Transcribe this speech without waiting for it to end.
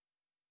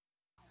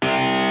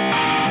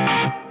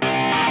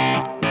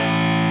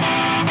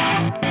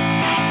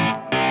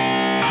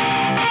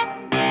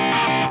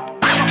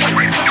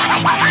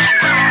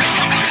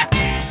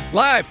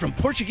Live from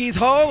Portuguese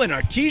Hall in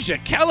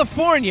Artesia,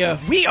 California,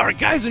 we are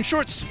Guys in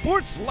Shorts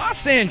Sports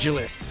Los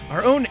Angeles.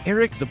 Our own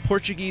Eric the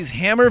Portuguese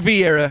Hammer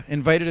Vieira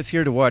invited us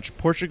here to watch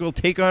Portugal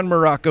take on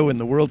Morocco in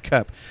the World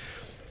Cup.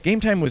 Game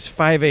time was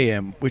 5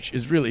 a.m., which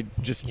is really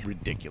just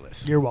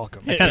ridiculous. You're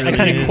welcome. I kind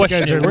of question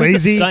You guys are it. Where's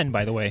lazy. the sun,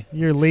 by the way?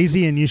 You're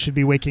lazy and you should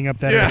be waking up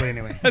that early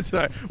anyway. That's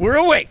all right. We're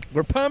awake,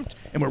 we're pumped,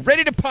 and we're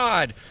ready to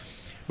pod.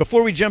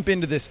 Before we jump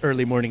into this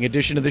early morning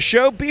edition of the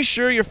show, be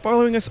sure you're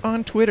following us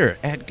on Twitter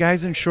at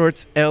Guys in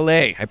Shorts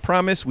LA. I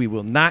promise we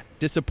will not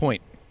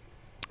disappoint.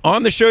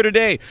 On the show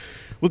today,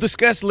 we'll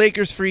discuss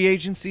Lakers free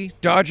agency,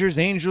 Dodgers,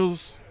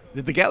 Angels.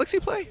 Did the Galaxy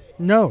play?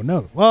 No.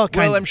 Well,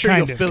 I'm sure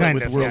you'll fill it kind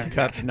with of, World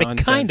Cup They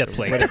nonsense. kinda or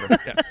play. whatever.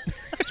 Yeah.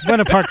 It's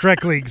Buena Park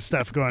Rec League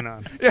stuff going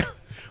on. Yeah.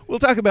 We'll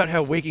talk about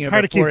how waking up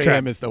hard at to keep 4 a.m.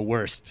 track. is the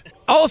worst.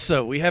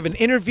 Also, we have an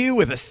interview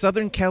with a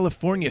Southern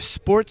California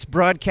sports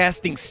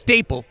broadcasting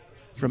staple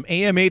from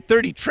AM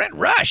 830, Trent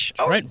Rush.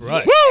 Trent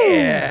Rush.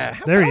 Yeah.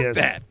 How There he about is.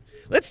 that?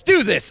 Let's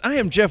do this. I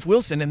am Jeff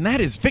Wilson, and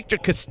that is Victor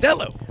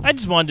Costello. I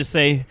just wanted to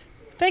say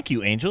thank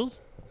you, Angels.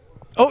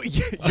 Oh,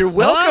 you're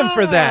welcome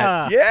for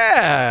Ah. that.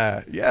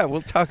 Yeah,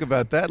 we'll talk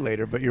about that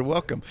later, but you're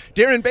welcome.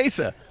 Darren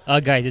Besa.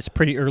 Guys, it's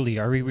pretty early.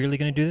 Are we really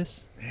going to do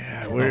this?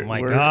 Yeah, Oh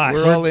my gosh.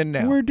 We're all in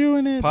now. We're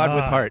doing it. Pod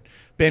with Heart.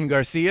 Ben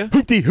Garcia.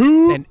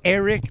 Hoopty-hoo. And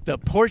Eric the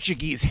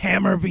Portuguese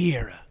Hammer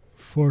Vieira.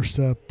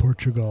 Força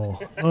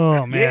Portugal.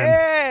 Oh, man.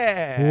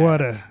 Yeah.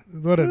 What a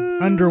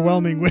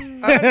underwhelming way.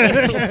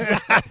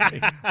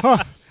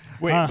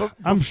 Wait,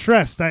 I'm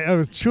stressed. I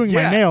was chewing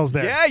my nails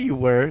there. Yeah, you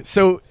were.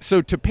 So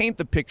to paint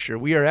the picture,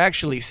 we are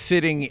actually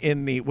sitting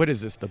in the, what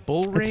is this, the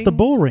bull ring? It's the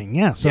bull ring,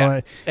 yeah.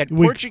 So at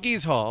we-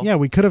 Portuguese Hall. Yeah,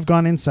 we could have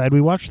gone inside.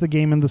 We watched the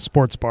game in the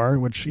sports bar,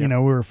 which, we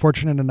were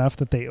fortunate enough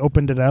that they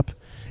opened it up,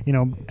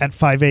 at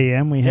 5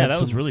 a.m. We Yeah, had that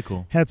some, was really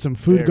cool. Had some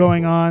food Very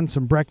going cool. on,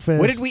 some breakfast.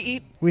 What did we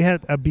eat? We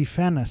had a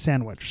bifana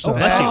sandwich. So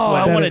that's Oh,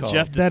 what I that wanted is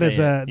Jeff to that say is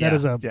it. that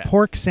is a Yeah.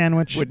 pork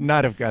sandwich. Would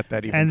not have got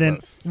that even And then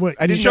close. what-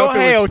 I didn't you know if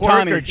Shohei it was pork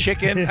Ohtani. or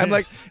chicken. I'm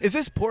like, is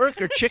this pork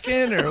or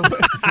chicken or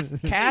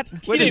what? Cat?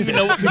 What didn't is even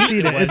know this? what Just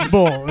eat it. was. It's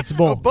bull. It's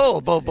bull.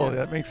 Oh, bull.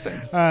 That makes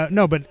sense.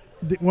 No, but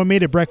what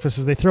made it breakfast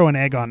is they throw an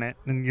egg on it,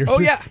 and your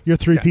your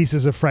three Yeah.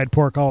 pieces of fried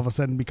pork all of a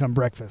sudden become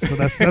breakfast. So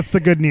that's the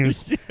good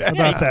news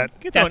about that.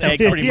 You can throw an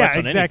egg pretty much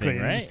on anything,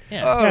 right?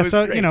 Yeah. Oh, it Yeah, was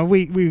so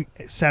great. we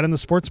sat in the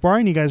sports bar,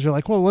 and you guys were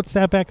like, "Well, what's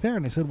that back there?"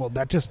 And I said, "Well,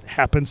 that just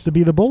happens to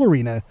be the Bull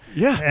Arena."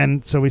 Yeah.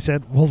 And so we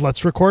said, "Well,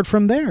 let's record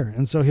from there."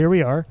 And so here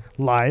we are,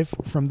 live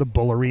from the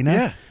Bull Arena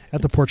Yeah.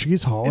 at the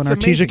Portuguese Hall in it's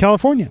Artesia, amazing.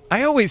 California.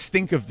 I always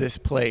think of this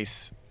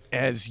place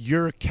as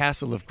your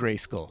Castle of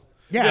Grayskull.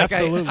 Yeah, Like,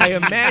 absolutely. I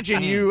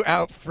imagine you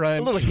out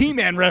front. A little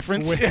He-Man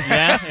reference.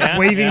 Yeah.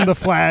 Waving the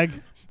flag.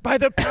 By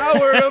the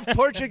power of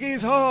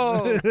Portuguese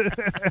Hall.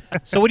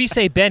 So what do you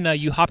say, Ben?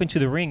 You hop into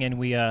the ring and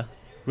we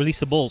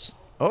release the bulls.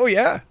 Oh,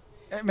 yeah.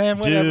 Hey, man,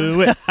 whatever.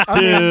 Do it.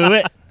 Do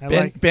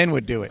it. Ben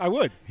would do it. I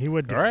would. He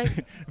would do. All right.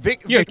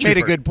 Vic You're a made a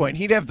trooper. good point.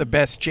 He'd have the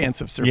best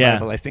chance of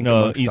survival, I think,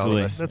 no, amongst all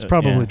easily. of us. That's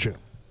probably Yeah. true.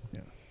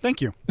 Thank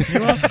you.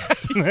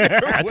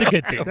 That's a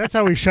good thing. That's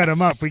how we shut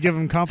him up. We give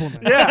him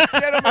compliments. Yeah.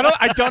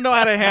 I don't know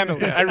how to handle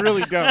it. I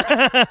really don't.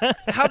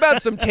 How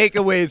about some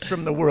takeaways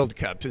from the World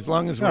Cup? As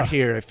long as we're Oh.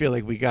 here, I feel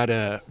like we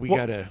gotta.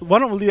 Why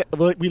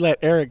don't we let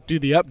Eric do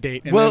the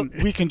update, and Well-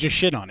 then we can just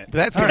shit on it.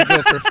 That's gonna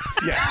go for.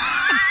 Yeah.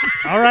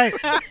 All right.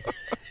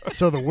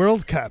 So the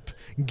World Cup,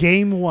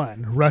 Game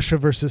 1, Russia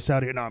versus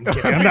Saudi. No, I'm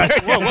kidding. I'm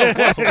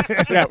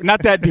not. Yeah,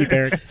 not that deep,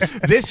 Eric.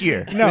 This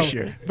year. No, This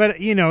year. but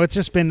it's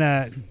just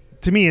been.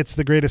 To me, it's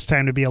the greatest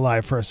time to be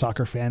alive for a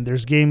soccer fan.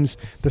 There's games.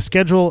 The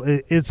schedule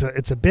it's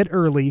a bit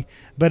early,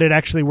 but it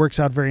actually works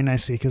out very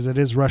nicely because it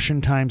is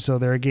Russian time. So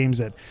there are games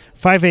at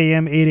 5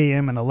 a.m., 8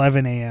 a.m., and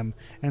 11 a.m.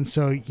 And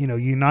so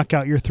you knock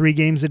out your 3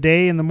 games a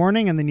day in the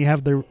morning, and then you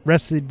have the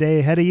rest of the day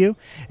ahead of you.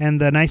 And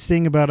the nice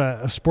thing about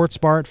a sports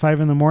bar at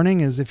 5 in the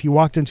morning is if you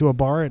walked into a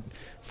bar at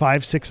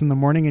 5, 6 in the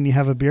morning and you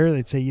have a beer,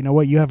 they'd say, you know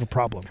what, you have a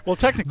problem. Well,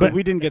 technically, But-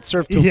 we didn't get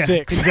served till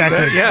 6.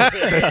 Exactly. Yeah,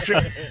 that's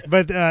true.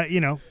 But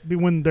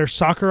when there's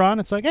soccer on,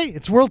 it's like, hey,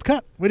 it's World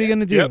Cup. What are you going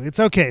to do? Yep. It's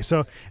okay.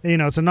 So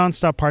it's a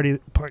nonstop party.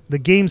 The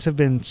games have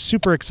been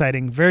super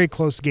exciting, very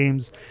close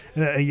games.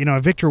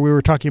 Victor, we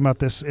were talking about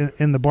this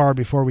in the bar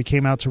before we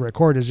came out to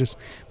record. Is just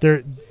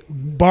there,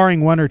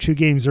 barring 1 or 2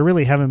 games, there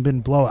really haven't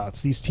been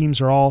blowouts. These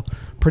teams are all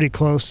pretty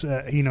close.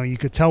 You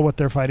could tell what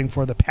they're fighting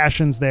for. The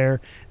passion's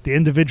there. The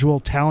individual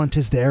talent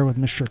is there with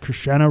Mr.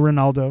 Cristiano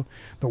Ronaldo,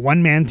 the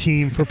one-man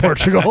team for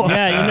Portugal.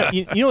 Yeah,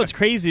 you know what's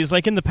crazy is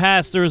like in the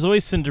past there was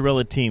always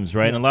Cinderella teams,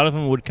 right? Yeah. And a lot of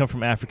them would come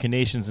from African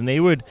nations, and they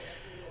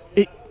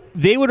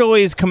would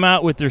always come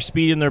out with their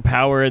speed and their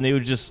power, and they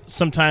would just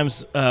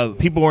sometimes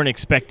people weren't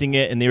expecting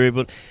it, and they were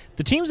able.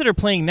 The teams that are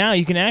playing now,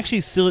 you can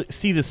actually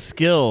see the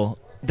skill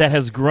that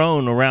has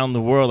grown around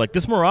the world. Like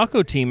this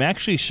Morocco team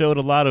actually showed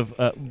a lot of,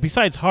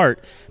 besides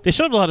heart, they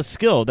showed a lot of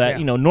skill that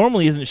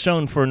normally isn't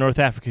shown for a North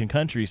African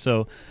country.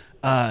 So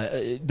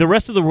the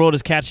rest of the world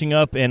is catching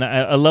up, and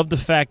I love the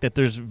fact that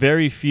there's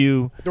very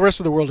few. The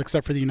rest of the world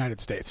except for the United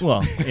States.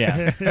 Well,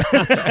 yeah.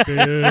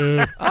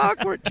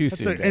 Awkward. Too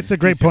soon. It's a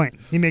great point.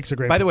 He makes a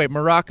great By point. the way,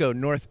 Morocco,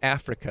 North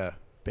Africa.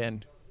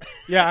 Ben.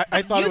 Yeah,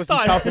 I thought You it was in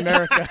thought- South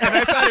America. And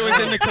I thought it was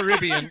in the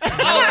Caribbean.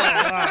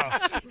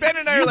 Ben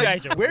and I You are like,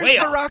 guys are where's way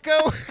off."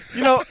 Morocco?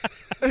 You know,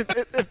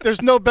 if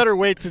there's no better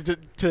way to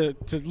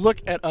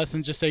look at us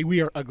and just say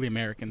we are ugly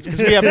Americans because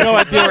we have no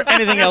idea where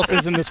anything else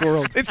is in this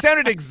world. It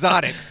sounded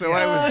exotic, so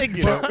I was,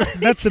 you know.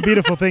 That's the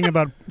beautiful thing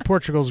about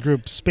Portugal's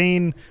group.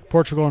 Spain,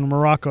 Portugal, and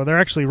Morocco, they're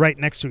actually right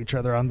next to each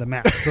other on the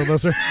map. So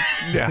those are,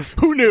 Yeah.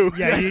 Who knew?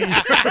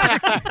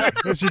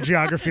 that's your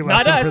geography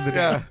Not lesson us. for the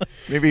day.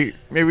 Yeah.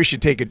 Maybe we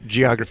should take a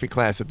geography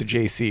class at the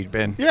JC,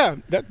 Ben. Yeah,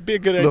 that'd be a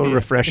good Little idea.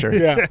 refresher.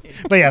 Yeah.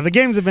 But yeah, the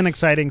games have been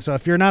exciting. So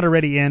if you're not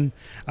already in,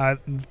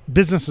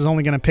 business is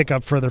only going to pick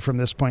up further from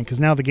this point because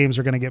now the games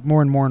are going to get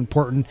more and more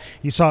important.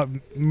 You saw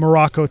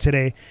Morocco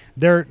today;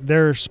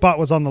 their spot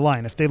was on the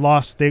line. If they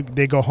lost, they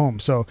go home.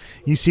 So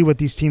you see what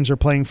these teams are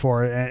playing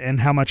for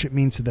and how much it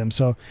means to them.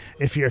 So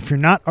if you're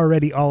not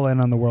already all in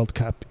on the World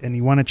Cup and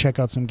you want to check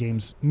out some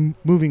games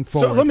moving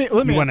forward, So let me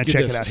you want ask to you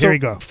check this. it out. So Here you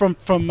go. From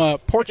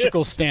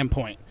Portugal's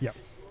standpoint, Yep.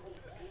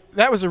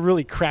 that was a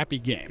really crappy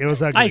game. It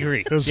was ugly. I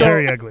agree. It was So-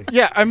 very ugly.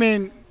 Yeah, I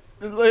mean,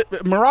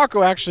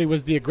 Morocco actually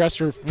was the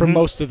aggressor for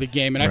most of the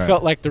game, and I Right.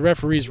 felt like the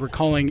referees were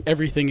calling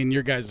everything in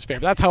your guys' favor.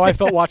 That's how I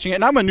felt watching it,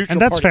 and I'm a neutral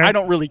And that's party. fair. I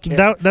don't really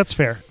care. That's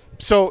fair.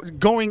 So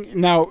going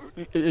now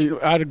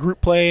out of group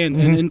play and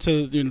Mm-hmm.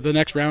 into the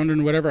next round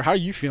and whatever, how are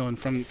you feeling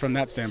from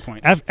that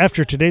standpoint?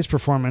 After today's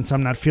performance,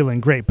 I'm not feeling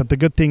great. But the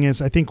good thing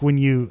is, I think when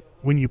you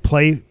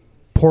play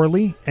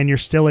poorly and you're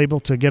still able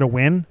to get a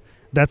win,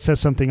 that says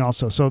something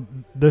also. So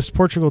this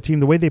Portugal team,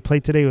 the way they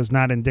played today was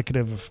not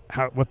indicative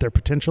of what their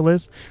potential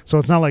is. So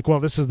it's not like, well,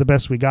 this is the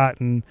best we got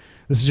and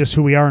this is just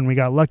who we are and we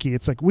got lucky.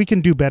 It's like we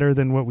can do better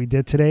than what we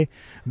did today.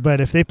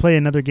 But if they play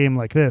another game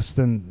like this,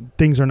 then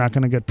things are not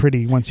going to get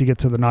pretty once you get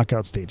to the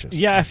knockout stages.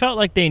 Yeah, I felt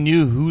like they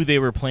knew who they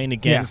were playing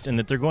against and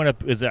that they're going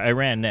up. Is it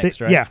Iran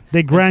next, right? Yeah,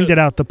 they grinded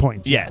out the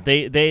points. Yeah,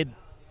 they.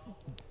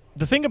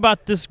 The thing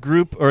about this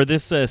group or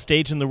this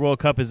stage in the World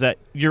Cup is that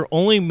your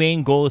only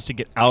main goal is to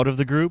get out of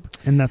the group,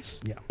 And that's,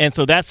 yeah. and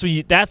so that's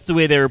the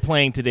way they were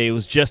playing today,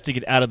 was just to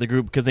get out of the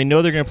group because they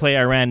know they're going to play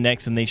Iran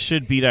next, and they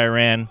should beat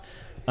Iran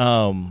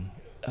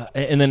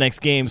in the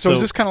next game. So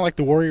is this kind of like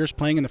the Warriors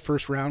playing in the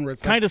first round, where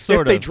it's Kinda, like,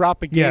 sort if they of.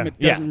 drop a game, Yeah. it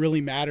Yeah. doesn't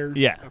really matter?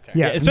 Yeah. Okay.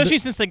 Yeah. especially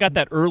since they got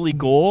that early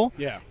goal.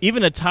 Yeah.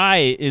 Even a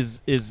tie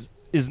is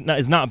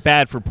not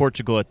bad for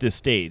Portugal at this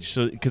stage,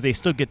 so because they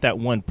still get that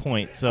 1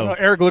 point. So Well,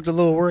 Eric looked a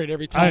little worried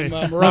every time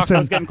Morocco listen.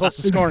 was getting close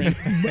to scoring.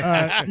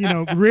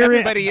 Rear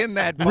Everybody in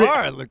that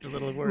bar looked a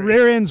little worried.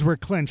 rear ends were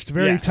clenched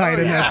very Yeah. tight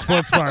in that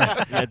sports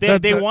bar. yeah,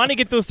 they want to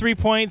get those 3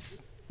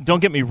 points.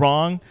 Don't get me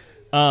wrong.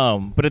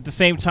 But at the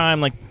same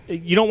time, like,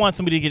 you don't want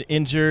somebody to get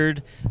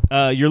injured.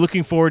 You're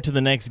looking forward to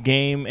the next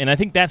game, and I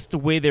think that's the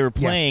way they were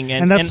playing.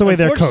 And that's the way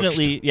they're coached.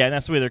 unfortunately, yeah, and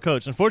that's the way they're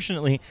coached.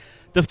 Unfortunately,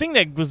 the thing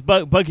that was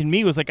bugging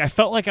me was, like, I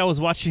felt like I was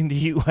watching the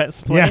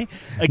U.S. play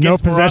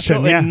against No possession,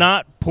 Morocco yeah. and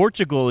not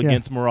Portugal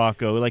against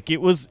Morocco. Like, it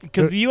was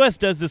because the U.S.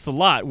 does this a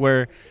lot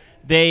where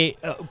they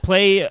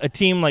play a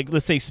team like,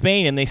 let's say,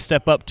 Spain, and they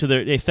step up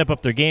their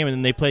game, and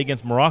then they play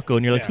against Morocco,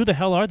 and you're like, Yeah. who the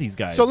hell are these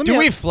guys? So let me Do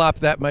we flop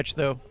that much,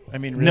 though? I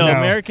mean, really? no, No.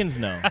 Americans,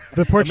 no.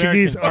 The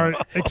Portuguese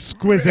Americans. are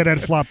exquisite at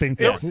flopping.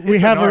 It's we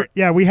an have art.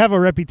 we have a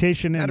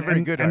reputation, Not and, a very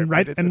and, good and, art,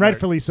 right, but it's and an art.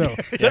 rightfully so.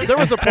 There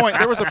was a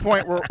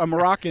point where a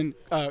Moroccan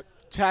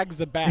tags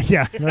the back.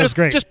 Yeah, that's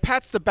great. Just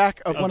pats the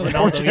back of one of the Ronaldo,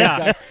 Portuguese yeah.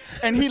 guys,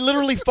 and he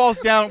literally falls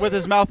down with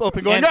his mouth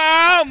open, going, And-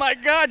 "Oh my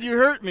God, you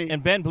hurt me!"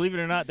 And Ben, believe it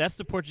or not, that's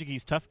the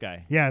Portuguese tough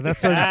guy. Yeah,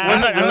 that's our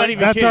I'm not even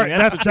that's kidding. our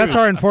That's the that's truth.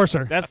 our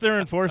enforcer. That's their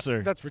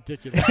enforcer. That's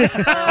ridiculous.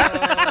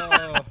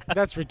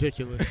 That's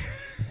ridiculous.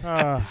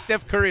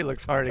 Steph Curry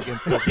looks hard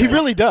against those He guys.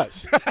 really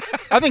does.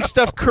 I think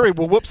Steph Curry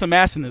will whoop some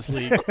ass in this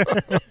league.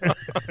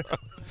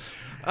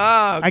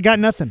 I got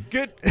nothing.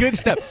 Good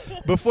stuff.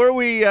 Before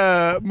we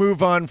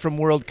move on from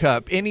World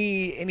Cup,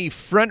 any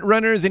front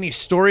runners, any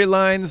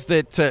storylines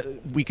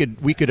that we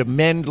could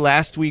amend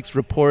last week's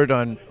report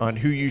on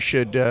who you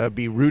should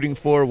be rooting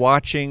for,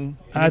 watching?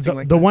 Anything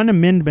like The that? one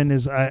amendment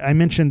is I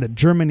mentioned that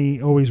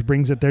Germany always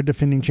brings it; they're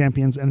defending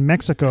champions, and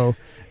Mexico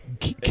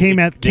came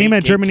at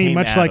Germany came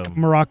much at like them.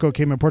 Morocco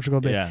came at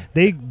Portugal. Yeah.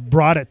 They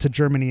brought it to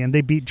Germany and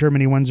they beat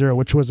Germany 1-0,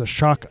 which was a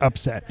shock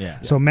upset.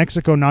 Yeah. So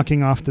Mexico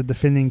knocking off the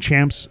defending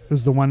champs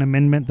is the one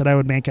amendment that I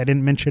would make. I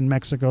didn't mention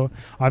Mexico.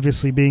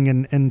 Obviously, being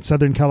in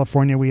Southern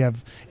California, we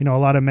have a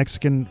lot of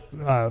Mexican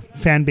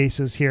fan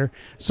bases here.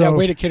 So Yeah,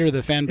 way to cater to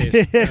the fan base.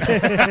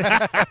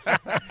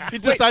 He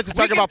decides to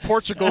talk about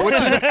Portugal, which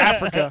is in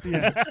Africa.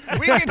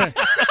 We can,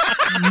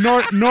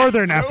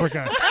 Northern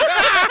Africa,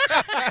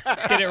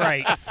 Get it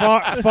right.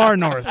 far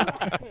north.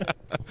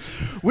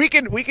 we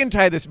can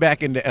tie this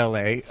back into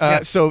L.A.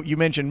 So you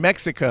mentioned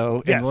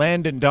Mexico Yes. and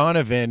Landon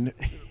Donovan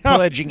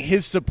pledging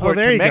his support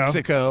there to you go.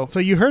 Mexico. So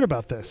you heard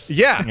about this?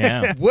 Yeah.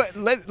 Yeah.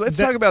 Let's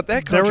talk about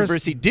that there was-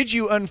 controversy. Did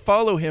you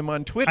unfollow him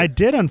on Twitter? I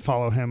did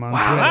unfollow him on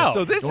Twitter. Wow.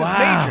 So this is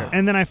major.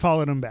 And then I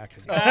followed him back.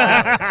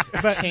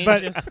 Change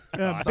but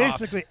of-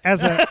 basically,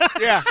 as a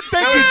Yeah.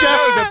 Thank you,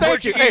 Jeff.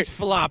 Thank you. Hey, Portuguese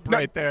flop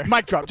right there.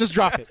 mic drop. Just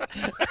drop it.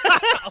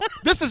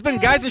 This has been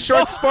Guys in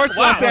Shorts Sports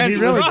Los he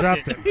Angeles. really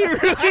dropped it.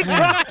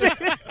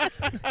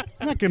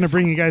 I'm not going to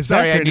bring you guys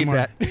Sorry, back I here need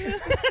anymore.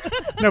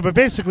 that. No, but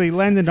basically,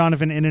 Landon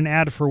Donovan, in an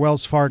ad for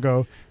Wells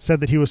Fargo, said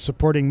that he was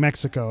supporting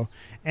Mexico,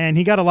 and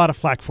he got a lot of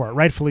flack for it,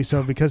 rightfully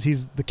so, because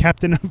he's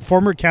the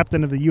former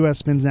captain of the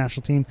U.S. men's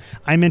national team.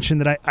 I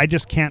mentioned that I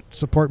just can't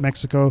support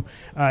Mexico,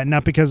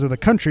 not because of the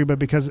country, but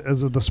because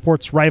of the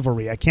sports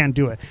rivalry. I can't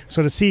do it.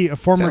 So to see a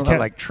former Sounded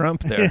like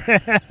Trump there.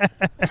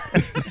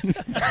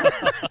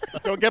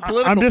 Don't get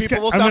political,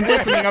 people. We'll stop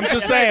listening. I'm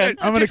just saying.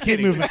 I'm going to keep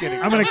moving.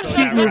 I'm going to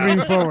keep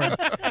moving forward.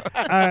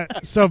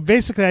 So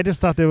basically, I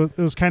just thought that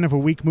it was kind of a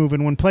weak move.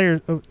 And when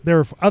there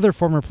were other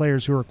former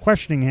players who were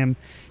questioning him,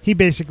 he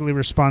basically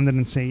responded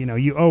and said,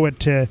 you owe it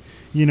to,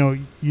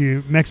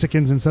 you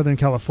Mexicans in Southern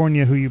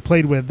California who you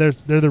played with. They're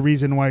the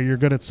reason why you're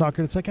good at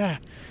soccer. It's like,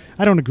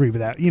 I don't agree with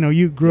that.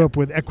 You grew up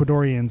with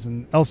Ecuadorians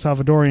and El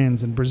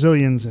Salvadorians and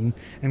Brazilians and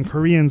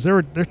Koreans. There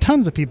are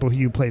tons of people who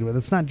you played with.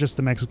 It's not just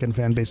the Mexican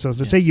fan base. So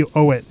to say you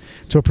owe it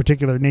to a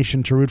particular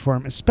nation to root for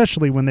them,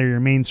 especially when they're your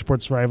main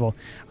sports rival,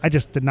 I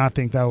just did not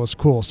think that was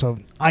cool. So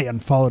I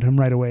unfollowed him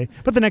right away.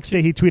 But the next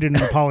day he tweeted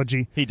an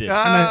apology. He did. And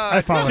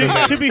I followed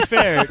him. To be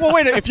fair, Well,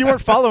 wait. If you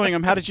weren't following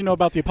him, how did you know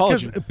about the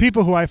apology? Because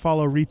people who I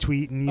follow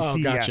retweet, and you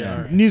see gotcha.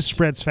 All right. news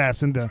spreads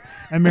fast in the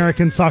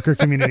American soccer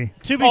community.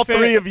 to be All fair,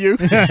 three of you.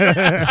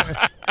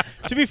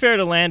 To be fair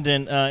to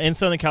Landon, in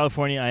Southern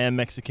California, I am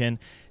Mexican.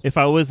 If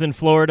I was in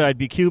Florida, I'd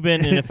be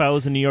Cuban, and if I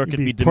was in New York,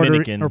 You'd it'd be be Puerto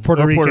Dominican or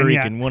Puerto Rican,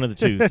 Rican, yeah. one of the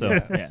two. So,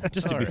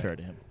 just to be fair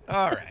to him.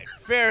 All right,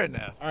 fair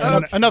enough. All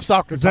right, enough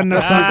soccer. Is that talk.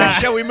 enough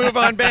soccer? Shall we move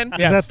on, Ben? Is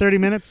that 30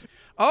 minutes?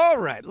 All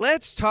right,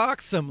 let's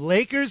talk some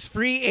Lakers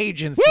free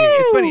agency.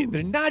 It's funny,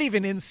 they're not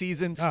even in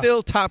season,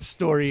 still top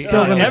story.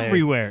 Still in in LA.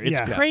 Everywhere. It's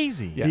Yeah.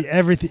 crazy. Yeah.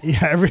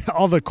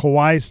 All the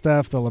Kawhi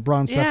stuff, the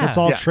LeBron stuff, Yeah. it's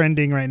all Yeah.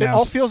 trending right It now.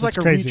 all feels like It's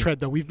a crazy. retread,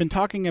 though. We've been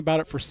talking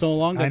about it for so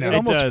long I that know. it It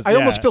almost, does, I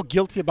almost yeah. feel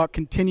guilty about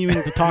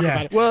continuing to talk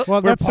about it. Well,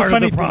 Well, we're that's part the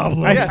of funny the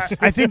problem. thing. Yes.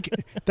 I think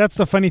that's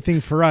the funny thing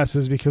for us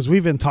is because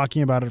we've been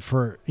talking about it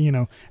for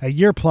a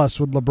year plus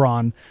with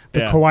LeBron.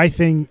 The Yeah. Kawhi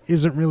thing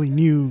isn't really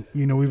new.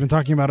 We've been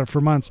talking about it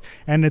for months,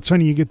 and it's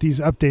funny you get these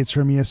updates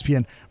from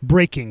ESPN.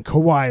 Breaking: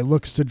 Kawhi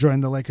looks to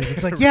join the Lakers.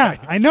 It's like, yeah,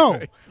 I know.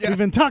 Yeah. We've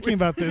been talking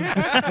about this.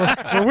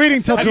 We're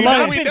waiting till I mean, July.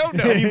 now we don't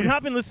know. Have you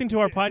not been listening to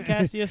our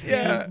podcast, ESPN?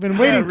 Yeah. Been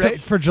waiting right.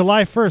 for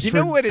July 1st. You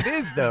know what it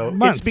is, though?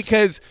 months. It's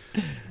because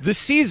the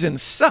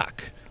seasons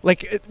suck.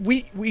 Like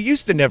we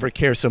used to never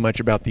care so much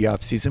about the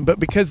off season, but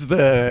because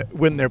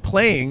when they're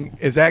playing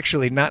is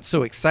actually not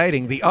so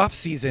exciting, the off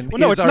season Well,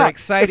 no, is it's our not.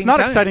 exciting. It's not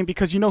time. exciting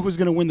because you know who's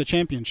going to win the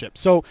championship.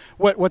 So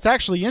what's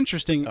actually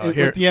interesting Oh,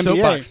 here, with the NBA?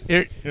 soapbox.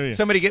 Here, Here you go.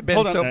 somebody get Ben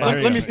Hold on.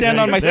 soapbox. Let me stand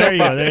on my There you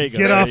go, soapbox. there you go.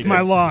 Get There off you my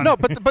go. lawn. No,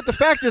 but the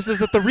fact is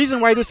that the reason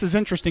why this is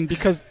interesting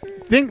because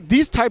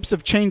these types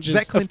of changes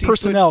Is that of Clint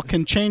personnel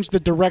can change the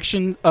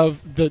direction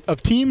of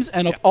teams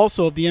and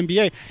also of the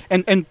NBA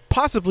and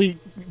possibly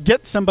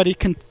get somebody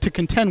to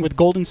contend with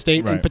Golden State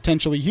and Right.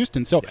 potentially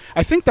Houston. So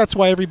I think that's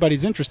why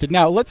everybody's interested.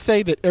 Now, let's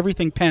say that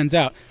everything pans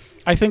out.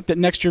 I think that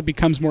next year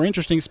becomes more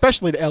interesting,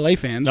 especially to LA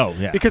fans, Oh,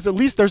 yeah. because at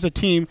least there's a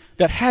team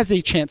that has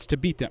a chance to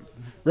beat them,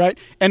 right?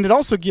 And it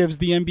also gives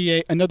the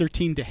NBA another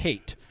team to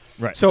hate.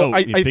 Right. So Oh,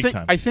 I big think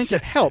time. I think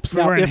it helps.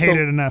 We Now, weren't if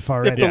hated enough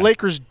already. if the Yeah.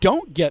 Lakers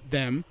don't get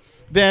them,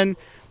 then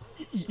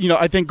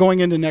I think going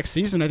into next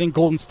season, I think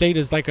Golden State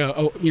is like a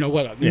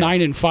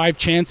 9-5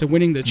 chance of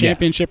winning the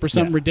championship or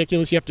something Yeah.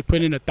 ridiculous. You have to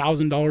put in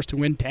 $1,000 to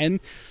win 10.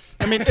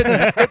 I mean,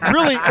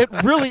 it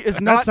really is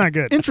That's not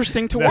good.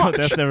 interesting to No, watch.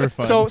 that's never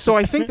fun. So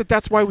I think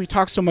that's why we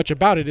talk so much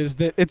about it. Is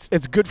that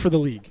it's good for the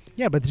league.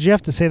 Yeah, but did you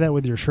have to say that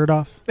with your shirt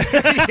off?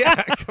 Yeah,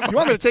 come You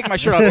want me to take my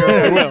shirt off?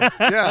 I will. on.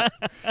 Yeah.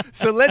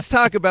 So let's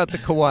talk about the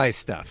Kawhi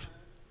stuff.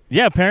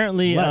 Yeah,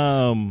 apparently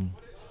Let's.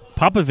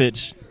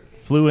 Popovich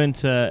flew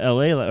into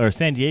L.A. or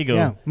San Diego.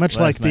 Yeah, much last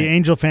like the night.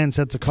 Angel fans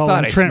had to call Thought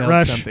in I Trent smelled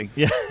Rush. something.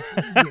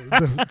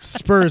 The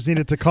Spurs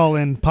needed to call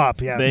in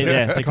Pop. Yeah,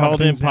 They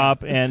called in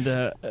Pop,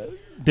 and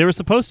they were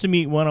supposed to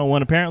meet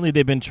one-on-one. Apparently,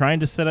 they've been trying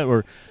to set up,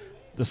 or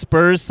the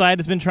Spurs side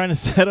has been trying to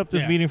set up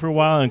this meeting for a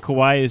while, and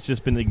Kawhi has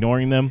just been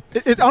ignoring them.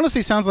 It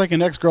honestly sounds like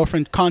an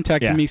ex-girlfriend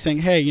contacted Yeah. me saying,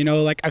 "Hey,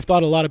 I've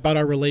thought a lot about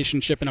our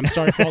relationship, and I'm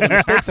sorry for all the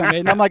mistakes I made."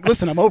 And I'm like,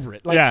 "Listen, I'm over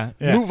it. Like, Yeah.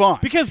 move on."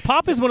 Because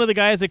Pop is one of the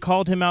guys that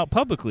called him out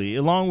publicly,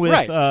 along with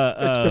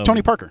Right.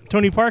 Tony Parker.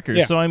 Tony Parker.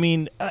 Yeah. So I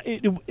mean,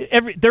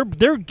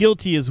 they're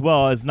guilty as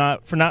well as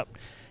not.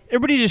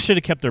 Everybody just should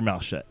have kept their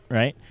mouth shut,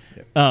 right?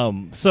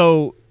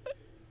 So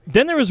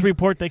then there was a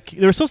report that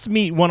they were supposed to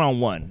meet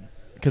one-on-one.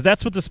 Because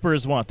that's what the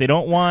Spurs want. They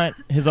don't want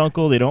his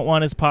uncle. They don't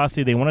want his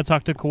posse. They want to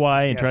talk to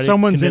Kawhi and try to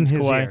someone's in convince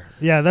his Kawhi. ear.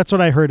 Yeah, that's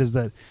what I heard. Is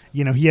that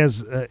he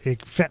has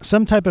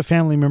some type of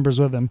family members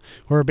with him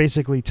who are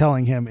basically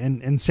telling him,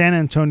 in San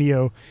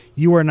Antonio,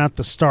 you are not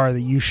the star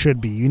that you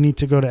should be. You need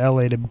to go to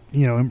LA to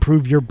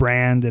improve your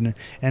brand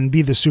and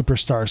be the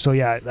superstar. So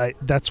yeah,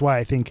 that's why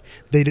I think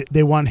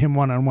they want him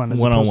one-on-one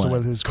as opposed to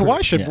with his crew.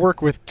 Kawhi should Yeah.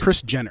 work with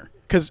Kris Jenner.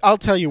 Because I'll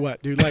tell you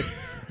what, dude. Like,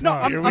 no,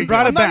 Here I'm we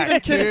brought it not back. even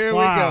kidding. Here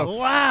Wow. we go.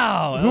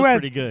 Wow, that Who was had-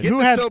 pretty good. Get Who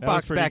the had- soapbox That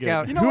was pretty back good.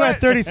 out. You know Who what?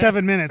 had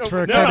 37 minutes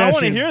for a No, Kardashian? I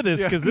want to hear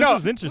this because No,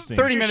 this is interesting.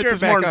 30 Your minutes shirt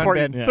is more back on,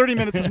 important. Ben. 30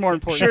 minutes is more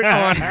important. Shirt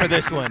on for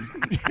this one.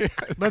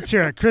 Let's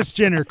hear it. Kris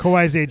Jenner,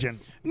 Kawhi's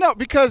agent. No,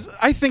 because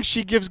I think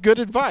she gives good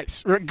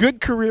advice, or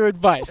good career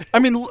advice. I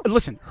mean,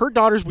 listen, her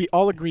daughters, we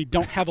all agree,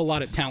 don't have a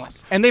lot of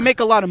talent, and they make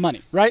a lot of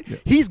money, right? Yeah.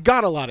 He's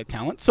got a lot of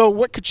talent, so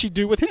what could she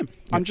do with him?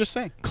 Yeah. I'm just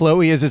saying.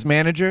 Chloe is his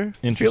manager.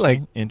 Interesting. I feel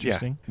like,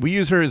 Interesting. Yeah, we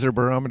use her as our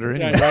barometer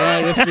anyway.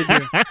 Yes, we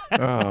do.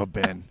 Oh,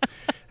 Ben,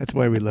 that's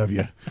why we love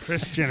you.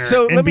 Christian.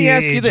 So let me NBA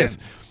ask you agent. this.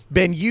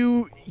 Ben,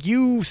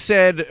 you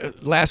said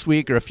last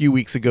week or a few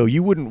weeks ago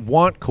you wouldn't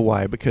want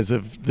Kawhi because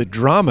of the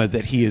drama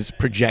that he is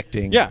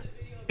projecting. Yeah.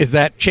 Is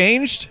that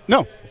changed?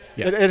 No,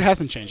 Yeah. it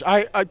hasn't changed.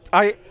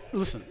 I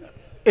listen.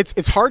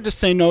 It's hard to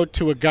say no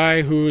to a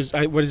guy who's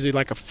what is he,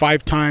 like a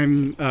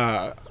 5-time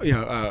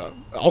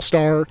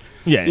All-Star?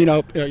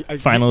 Yeah.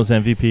 Finals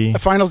MVP. A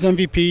Finals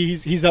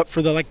MVP. He's up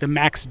for the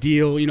max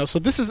deal. So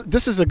this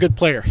is a good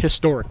player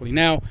historically.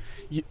 Now,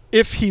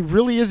 if he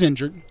really is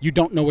injured, you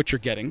don't know what you're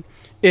getting.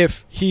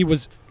 If he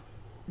was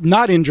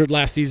not injured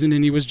last season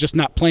and he was just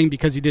not playing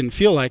because he didn't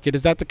feel like it,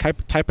 is that the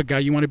type of guy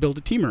you want to build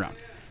a team around?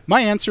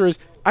 My answer is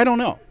I don't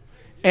know.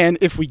 And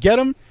if we get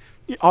him,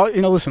 I'll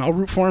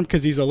root for him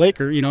because he's a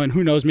Laker, and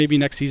who knows, maybe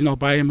next season I'll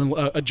buy him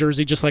a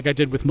jersey just like I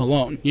did with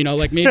Malone.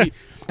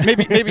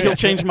 Maybe he'll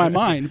change my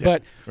mind.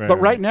 But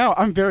right now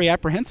I'm very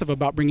apprehensive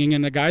about bringing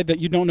in a guy that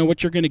you don't know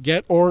what you're going to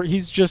get, or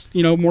he's just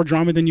more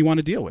drama than you want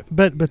to deal with.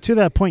 But to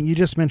that point you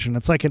just mentioned,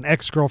 it's like an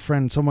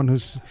ex-girlfriend, someone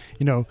who's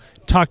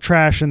talk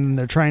trash and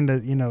they're trying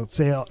to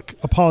say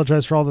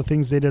apologize for all the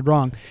things they did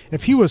wrong.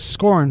 If he was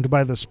scorned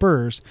by the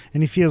Spurs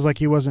and he feels like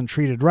he wasn't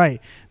treated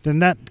right, then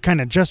that kind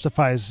of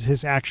justifies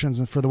his actions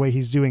and for the way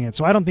he's doing it.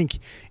 So I don't think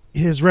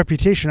his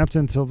reputation up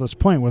until this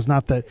point was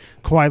not that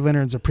Kawhi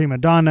Leonard's a prima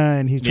donna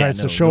and he tries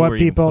to show up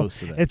people.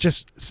 It's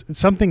just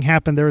something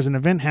happened. There was an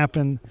event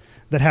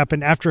that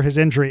happened after his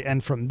injury,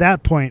 and from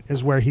that point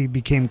is where he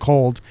became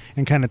cold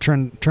and kind of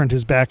turned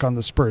his back on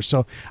the Spurs.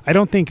 So I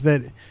don't think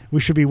that we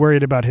should be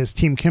worried about his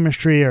team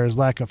chemistry or his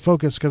lack of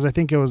focus, because I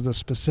think it was the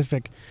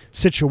specific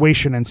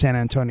situation in San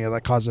Antonio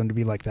that caused him to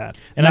be like that.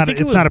 And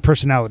it's not a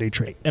personality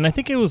trait. And I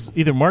think it was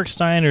either Mark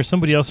Stein or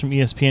somebody else from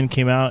ESPN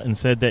came out and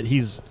said that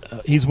he's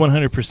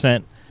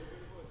 100%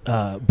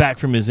 back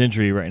from his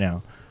injury right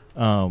now.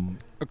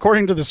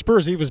 According to the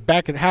Spurs, he was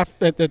back at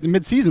the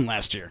midseason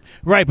last year.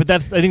 Right, but I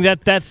think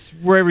that's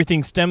where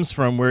everything stems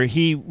from, where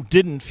he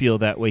didn't feel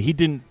that way. He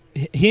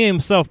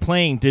himself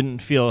playing didn't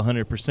feel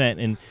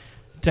 100%, and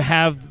to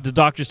have the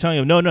doctors telling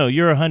him, no,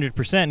 you're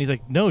 100%, and he's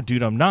like, no,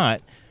 dude, I'm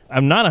not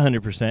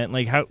 100%.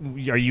 Like, how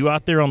are you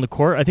out there on the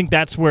court? I think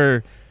that's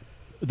where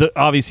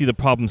obviously the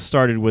problem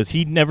started, was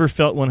he never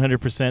felt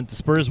 100%. The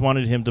Spurs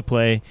wanted him to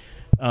play,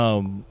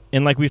 and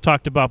like we've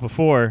talked about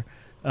before,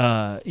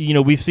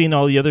 we've seen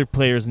all the other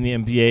players in the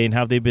NBA and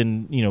how they've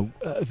been,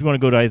 if you want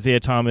to go to Isaiah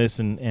Thomas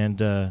and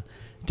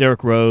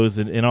Derrick Rose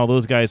and all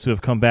those guys who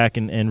have come back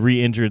and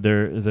re-injured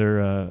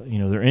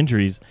their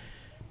injuries.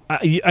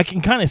 I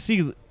can kind of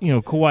see,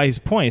 Kawhi's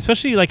point,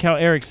 especially like how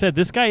Eric said,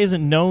 this guy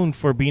isn't known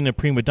for being a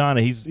prima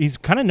donna. He's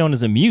kind of known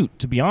as a mute,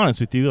 to be honest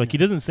with you. Like, he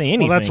doesn't say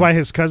anything. Well, that's why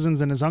his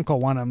cousins and his uncle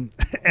want him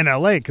in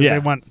LA, because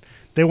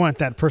they want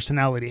that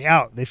personality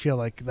out. They feel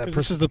like that.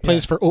 This is the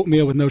place for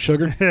oatmeal with no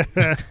sugar.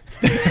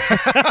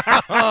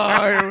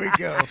 Oh, here we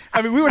go.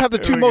 I mean, we would have the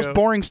two most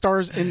boring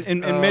stars in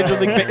major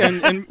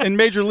league in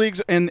major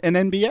leagues and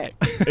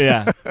NBA.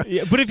 Yeah.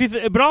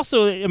 But but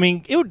also, I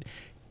mean,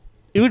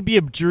 it would be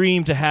a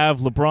dream to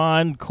have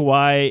LeBron,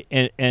 Kawhi,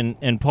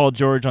 and Paul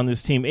George on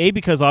this team.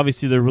 Because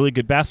obviously they're really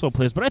good basketball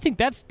players, but I think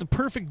that's the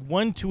perfect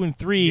 1, 2, and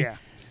 3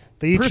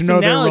 they each personalities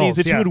know their roles,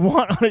 that you would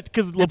want on it.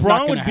 Because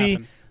LeBron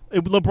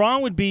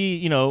would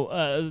be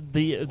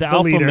the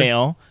alpha leader.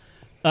 male.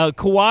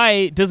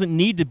 Kawhi doesn't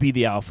need to be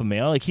the alpha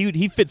male. Like,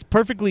 he fits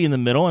perfectly in the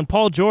middle, and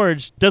Paul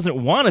George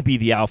doesn't want to be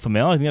the alpha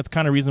male. I think that's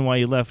kind of the reason why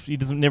he left. He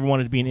never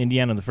wanted to be in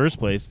Indiana in the first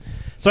place.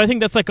 So I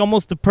think that's like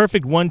almost the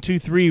perfect 1, 2,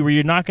 3 where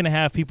you're not going to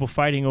have people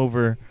fighting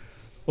over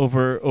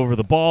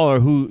the ball, or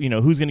who's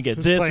going to get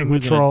Who's this playing or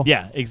who's control.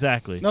 Yeah,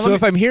 exactly. No, So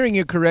if I'm hearing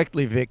you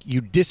correctly, Vic,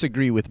 you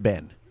disagree with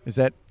Ben. Is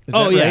that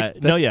right?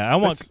 I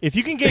want if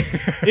you can get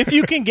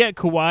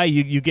Kawhi,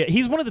 you get,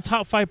 he's one of the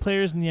top 5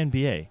 players in the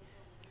NBA.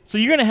 So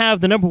you're going to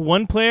have the number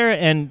 1 player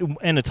and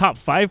a top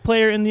 5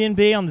 player in the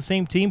NBA on the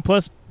same team.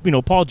 Plus,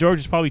 Paul George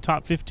is probably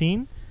top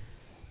 15.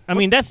 I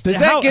mean,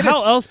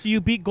 how else do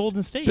you beat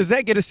Golden State? Does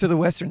that get us to the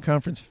Western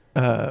Conference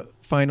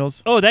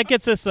Finals? Oh, that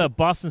gets us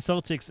Boston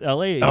Celtics,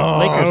 LA Oh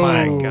Lakers.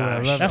 my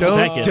gosh! That's what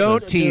that gets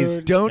Don't us. tease!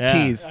 Don't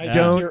tease! I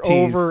Don't think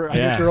tease! I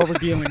think you're over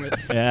dealing with it.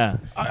 Yeah.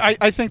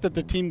 I think that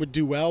the team would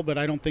do well, but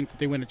I don't think that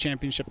they win a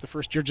championship the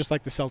first year, just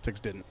like the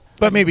Celtics didn't.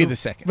 But maybe the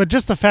second. But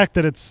just the fact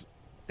that it's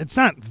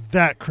not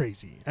that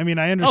crazy. I mean,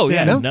 I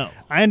understand. Oh, yeah, no.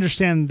 I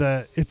understand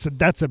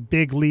that's a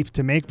big leap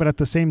to make, but at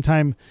the same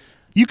time,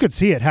 you could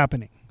see it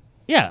happening.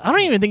 Yeah, I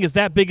don't even think it's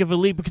that big of a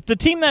leap, because the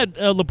team that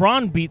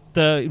LeBron beat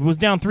was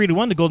down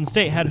 3-1 to Golden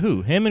State had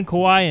who? Him and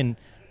Kawhi, and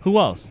who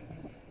else?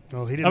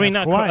 Well, he didn't. I mean,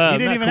 have not Kawhi. He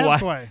didn't not even Kawhi.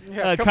 have Kawhi.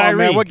 Yeah, come Kyrie. on,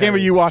 man. What game are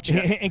you watching?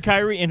 And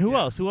Kyrie, and who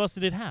else? Who else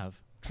did it have?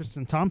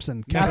 Tristan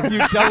Thompson, Matthew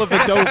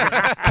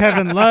Dellavedova.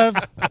 Kevin Love.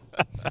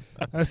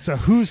 That's a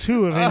who's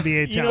who of NBA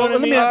you know talent. what I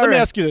let mean? me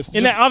ask you this.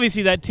 And that,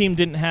 obviously that team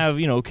didn't have,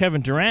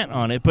 Kevin Durant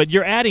on it, but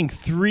you're adding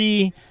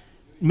 3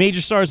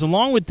 major stars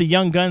along with the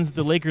young guns that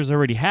the Lakers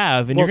already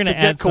have, and well, you're going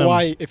to add get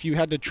Kawhi, if you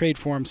had to trade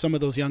for him, some of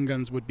those young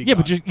guns would be Yeah,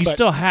 gone. but you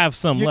still have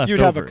some left You'd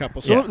have a over.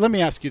 couple. So Yeah. let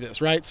me ask you this,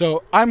 right?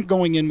 So I'm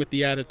going in with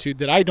the attitude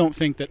that I don't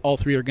think that all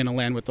 3 are going to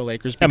land with the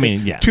Lakers. I Because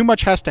mean, yeah. too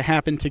much has to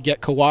happen to get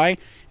Kawhi.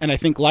 And I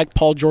think like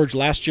Paul George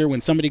last year, when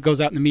somebody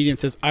goes out in the media and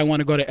says, I want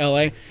to go to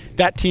L.A.,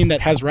 that team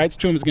that has rights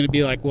to him is going to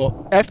be like,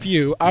 well, F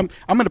you. I'm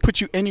going to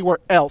put you anywhere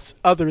else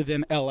other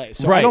than L.A.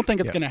 So I Right. don't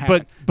think it's going to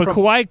happen. But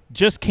Kawhi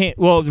just can't.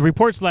 Well, the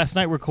reports last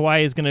night were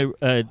Kawhi is going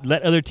to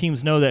let other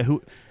teams know that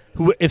who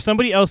if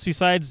somebody else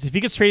besides, if he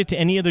gets traded to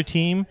any other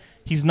team,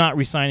 he's not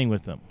re-signing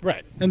with them.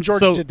 Right. And George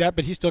So- did that,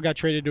 but he still got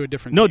traded to a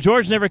different No, team.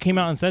 George never came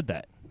out and said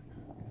that.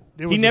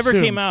 It He was never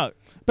assumed. came out.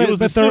 But, it was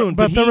but assumed,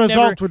 the, but the he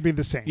result never, would be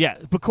the same. Yeah,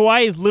 but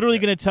Kawhi is literally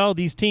going to tell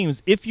these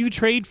teams, if you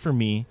trade for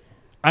me,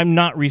 I'm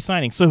not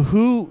re-signing. So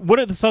what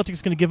are the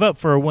Celtics going to give up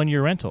for a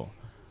 1-year rental?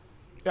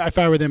 If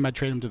I were them, I'd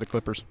trade him to the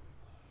Clippers.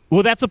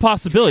 Well, that's a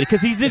possibility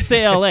because he did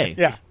say L.A.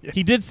 Yeah.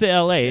 He did say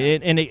L.A.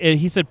 and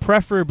he said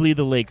preferably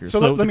the Lakers. So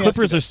So, let the me ask you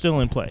Clippers are this. still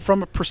in play.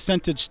 From a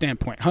percentage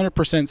standpoint,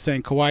 100%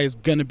 saying Kawhi is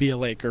going to be a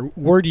Laker.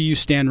 Where do you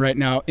stand right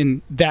now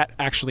in that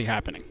actually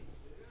happening?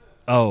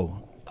 Oh,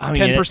 I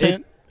mean,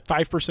 10%?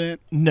 5%?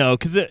 No,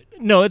 because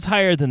it's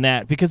higher than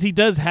that because he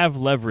does have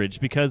leverage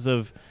because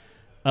of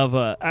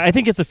I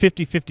think it's a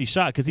 50-50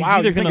 shot because he's Wow,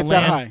 either you think going to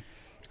it's that land. high?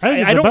 I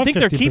think it's I don't above think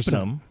they're 50%. keeping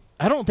him.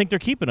 I don't think they're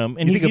keeping him,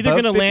 and You he's think either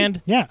above going to 50?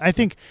 land. Yeah, I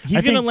think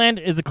He's going to land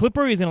as a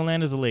Clipper. Or he's going to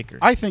land as a Laker.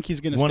 I think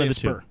he's going to One stay of a the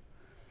two. Spur.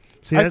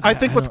 See, I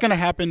think what's don't- going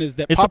to happen is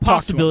that It's Pop a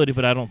talked to him. possibility,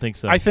 but I don't think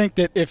so. I think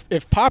that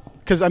if Pop,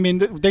 because I mean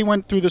they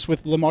went through this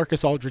with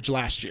LaMarcus Aldridge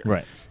last year,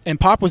 Right. And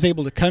Pop was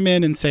able to come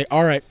in and say,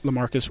 "All right,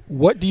 LaMarcus,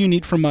 what do you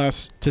need from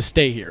us to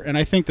stay here?" And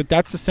I think that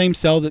that's the same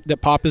sell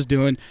that Pop is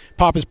doing.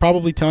 Pop is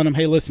probably telling him,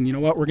 "Hey, listen, you know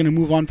what? We're going to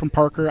move on from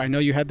Parker. I know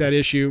you had that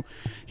issue.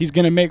 He's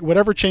going to make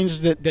whatever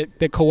changes that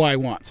Kawhi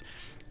wants."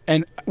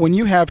 And when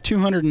you have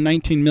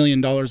 $219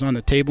 million on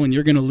the table and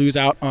you're going to lose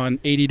out on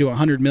 $80 to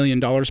 $100 million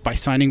by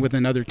signing with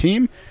another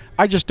team,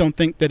 I just don't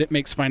think that it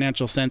makes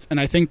financial sense. And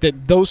I think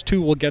that those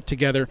two will get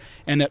together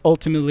and that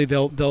ultimately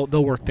they'll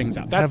work things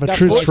out. have a that's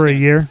truce where I for a stand.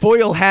 year.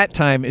 Foil hat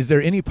time. Is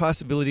there any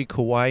possibility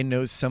Kawhi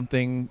knows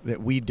something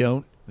that we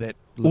don't? That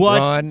Well,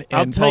 LeBron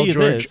I'll and tell Paul you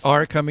George this.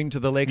 are coming to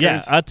the Lakers?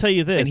 Yeah, I'll tell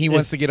you this. And he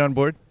wants to get on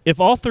board? If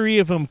all 3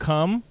 of them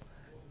come,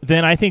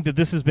 then I think that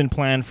this has been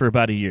planned for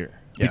about a year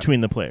Yeah.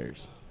 between the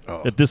players.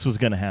 Oh. That this was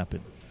going to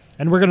happen.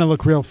 And we're going to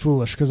look real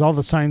foolish because all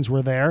the signs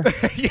were there.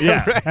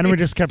 Yeah. right. And we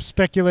just kept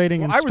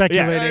speculating and Well, I was-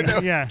 speculating. yeah, I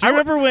know. Yeah. Do you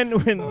remember when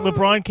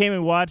LeBron came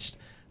and watched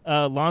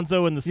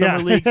Lonzo in the Summer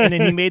Yeah. League and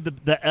then he made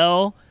the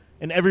L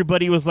and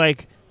everybody was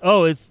like,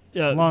 oh, it's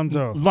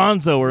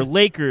Lonzo. or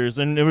Lakers,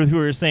 and who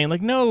were saying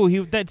like, no,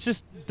 that's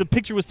just the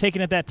picture was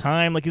taken at that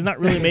time. Like he's not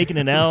really making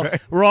an L.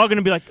 Right. We're all going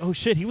to be like, oh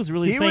shit, he was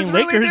really He saying was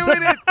Lakers. really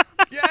doing it.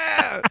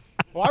 Yeah.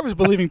 Well, I was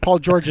believing Paul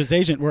George's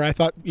agent where I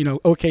thought,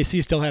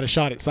 OKC still had a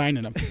shot at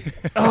signing him.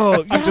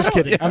 Oh, I'm just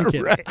kidding. I'm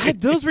kidding.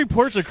 right. Those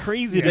reports are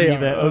crazy to They me are.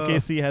 that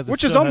OKC has Which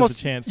still is has almost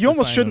a chance. you to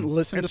almost sign shouldn't him.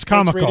 listen It's to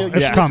sports comical. radio. It's You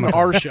listen to comical.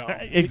 our show.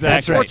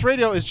 Exactly. Sports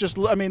radio is just.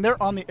 I mean,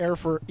 they're on the air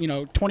for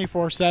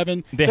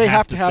 24/7. They They have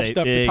have to to have say-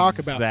 stuff to talk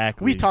about.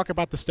 Exactly. We talk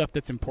about the stuff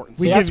that's important.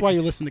 So We that's give- why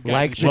you listen to guys.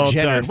 Like and the Shorts.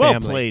 Well Jenner done. Well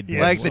family. played.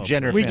 Yes. Like the Well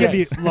Jenner We family.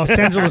 give you Los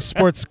Angeles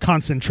sports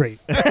concentrate.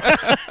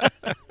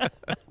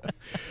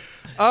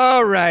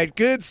 All right,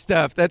 good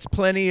stuff. That's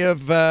plenty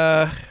of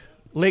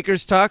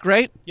Lakers talk,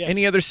 right? Yes.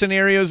 Any other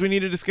scenarios we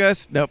need to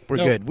discuss? Nope, we're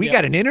Nope. good. We Yeah.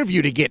 got an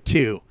interview to get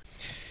to.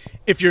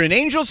 If you're an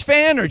Angels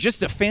fan or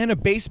just a fan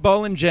of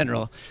baseball in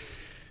general,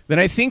 then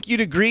I think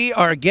you'd agree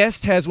our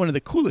guest has one of the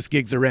coolest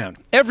gigs around.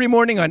 Every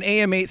morning on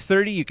AM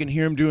 830, you can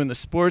hear him doing the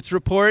sports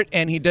report,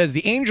 and he does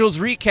the Angels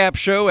recap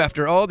show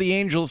after all the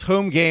Angels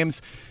home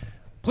games.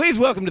 Please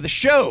welcome to the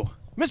show,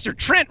 Mr.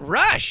 Trent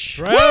Rush.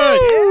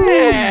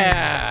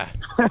 Yeah.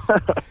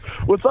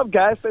 What's up,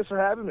 guys? Thanks for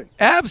having me.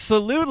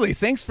 Absolutely.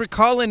 Thanks for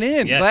calling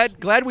in. Yes.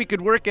 Glad we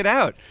could work it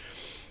out.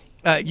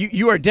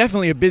 You are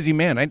definitely a busy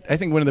man. I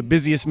think one of the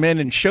busiest men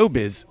in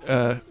showbiz,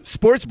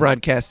 sports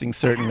broadcasting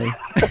certainly.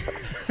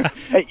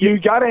 Hey, you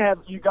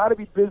gotta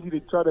be busy to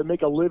try to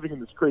make a living in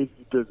this crazy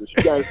business.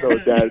 You guys know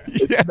that.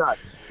 It's nuts.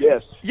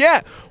 Yes.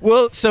 Yeah.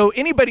 Well, so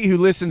anybody who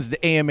listens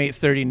to AM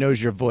 830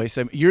 knows your voice.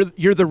 I mean,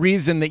 you're the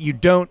reason that you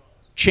don't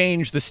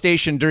change the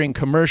station during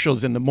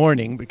commercials in the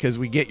morning because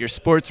we get your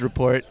sports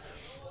report,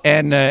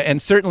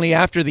 and certainly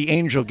after the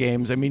Angel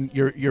games. I mean,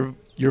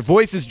 your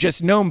voice is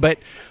just known, but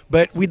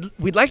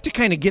we'd like to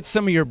kind of get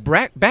some of your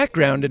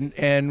background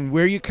and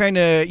where you kind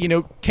of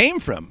came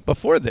from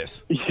before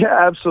this.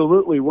 Yeah,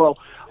 absolutely. Well,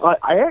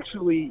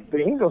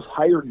 the Angels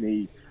hired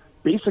me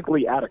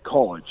basically out of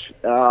college.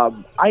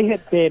 I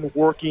had been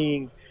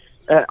working.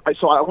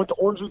 So I went to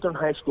Orange Lutheran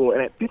High School,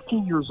 and at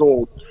 15 years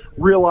old,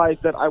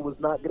 realized that I was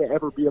not going to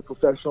ever be a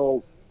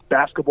professional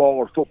basketball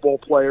or football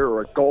player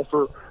or a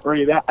golfer or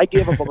any of that. I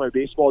gave up on my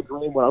baseball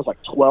dream when I was like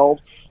 12.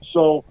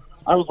 So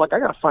I was like, I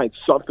got to find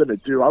something to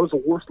do. I was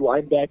the worst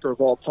linebacker of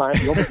all time.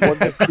 The only one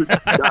that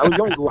I was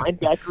the only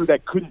linebacker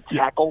that couldn't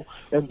tackle,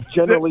 and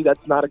generally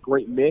that's not a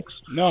great mix.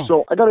 No.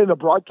 So I got in the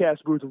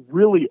broadcast booth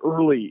really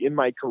early in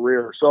my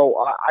career.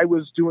 So I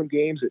was doing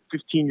games at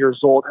 15 years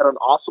old, had an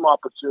awesome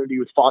opportunity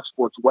with Fox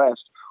Sports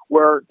West,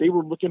 where they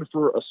were looking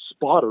for a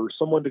spotter,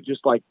 someone to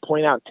just like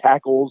point out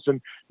tackles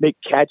and make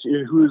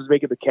catches, who's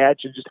making the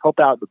catch, and just help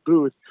out in the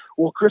booth.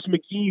 Well, Chris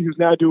McGee, who's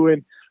now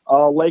doing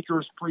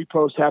Lakers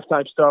pre-post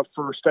halftime stuff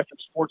for Spectrum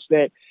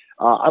Sportsnet,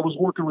 I was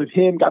working with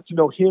him, got to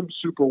know him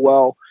super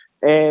well,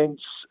 and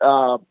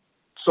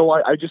so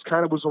I just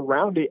kind of was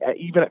around it.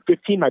 Even at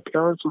 15, my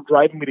parents were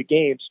driving me to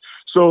games.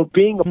 So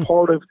being a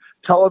part of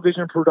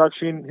television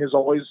production has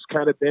always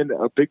kind of been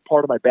a big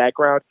part of my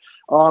background.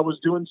 I was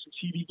doing some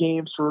TV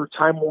games for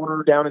Time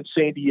Warner down in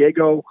San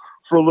Diego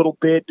for a little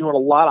bit, doing a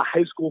lot of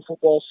high school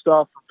football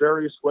stuff for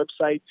various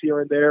websites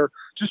here and there,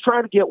 just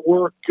trying to get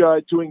work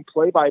doing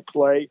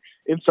play-by-play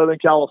in Southern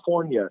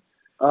California.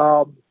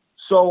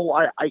 So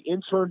I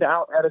interned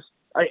at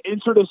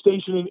a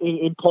station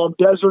in Palm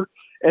Desert,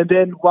 and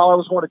then while I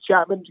was going to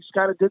Chapman, just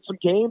kind of did some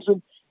games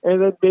and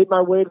then made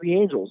my way to the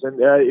Angels, and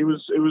it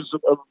was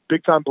a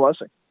big-time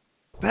blessing.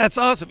 That's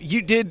awesome.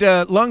 You did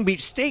Long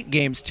Beach State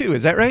games too,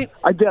 is that right?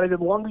 I did. I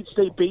did Long Beach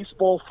State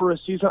baseball for a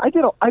season.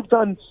 I've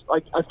done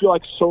like I feel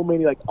like so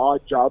many like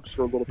odd jobs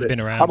for a little bit. Been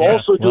around, I'm yeah.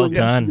 also Well doing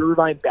done.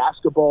 Irvine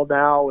basketball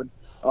now, and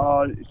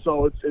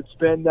so it's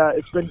been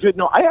good.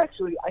 No, I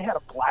had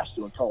a blast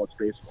doing college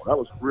baseball. That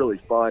was really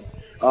fun.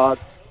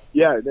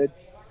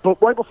 But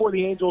right before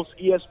the Angels,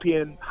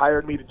 ESPN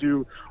hired me to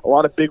do a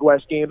lot of Big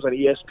West games on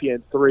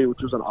ESPN3, which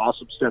was an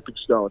awesome stepping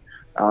stone.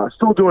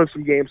 Still doing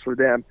some games for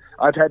them.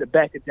 I've had to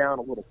back it down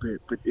a little bit,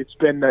 but it's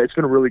been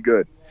really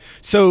good.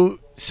 So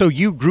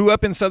you grew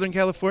up in Southern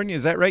California,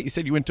 is that right? You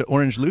said you went to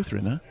Orange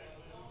Lutheran, huh?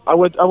 I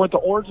went to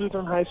Orange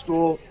Lutheran High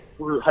School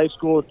for high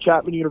school,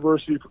 Chapman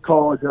University for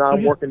college, and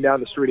I'm working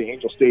down the street at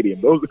Angel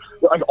Stadium. Those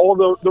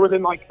they're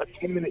within like a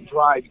 10-minute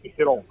drive. You can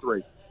hit all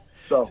three.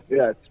 So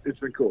yeah, it's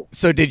been cool.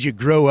 So did you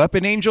grow up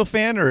an Angel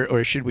fan,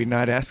 or should we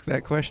not ask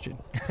that question?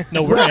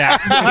 No, we're going to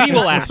ask. We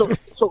will ask.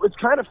 So it's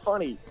kind of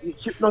funny.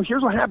 No,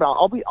 here's what happened.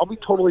 I'll be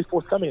totally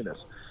forthcoming in this.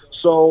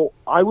 So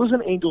I was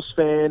an Angels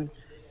fan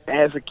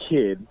as a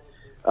kid,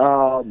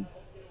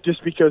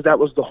 just because that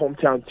was the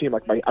hometown team.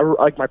 Like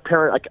my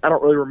parent, I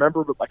don't really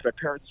remember, but like my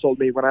parents told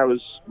me when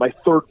my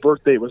third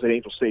birthday was at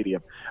Angel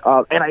Stadium,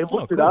 and I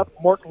looked it up.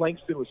 Mark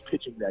Langston was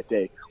pitching that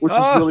day, which is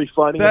really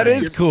funny. That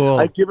is cool.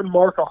 I've given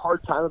Mark a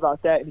hard time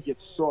about that, and he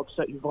gets so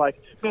upset. He's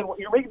like, "Man,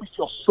 you're making me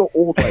feel so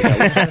old right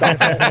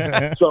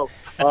now." so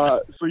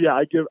yeah,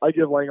 I give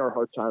Langer a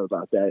hard time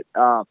about that.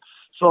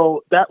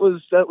 So that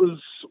was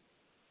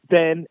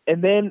then,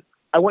 and then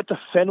I went to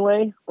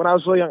Fenway when I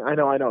was really young. I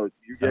know.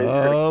 You guys,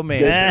 Oh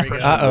man!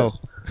 Uh-oh.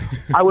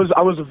 I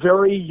was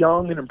very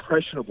young and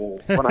impressionable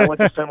when I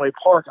went to Fenway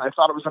Park, and I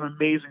thought it was an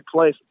amazing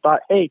place. I thought,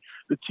 hey,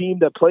 the team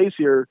that plays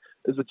here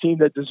is a team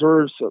that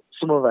deserves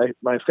some of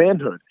my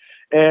fanhood.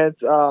 And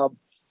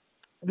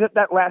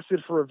that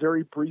lasted for a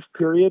very brief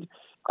period.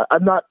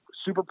 I'm not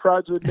super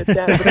proud to admit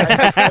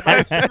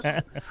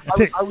that.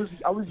 But I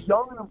was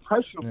young and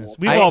impressionable. Yes,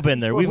 we've all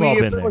been there. We've all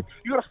been there.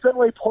 You go to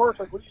Fenway Park,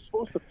 like, what are you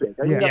supposed to think?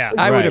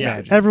 I would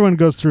imagine. Everyone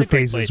goes through It's a great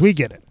phases. place. We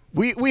get it.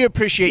 We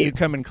appreciate you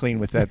coming clean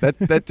with that.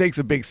 That takes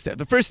a big step.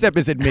 The first step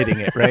is admitting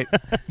it, right?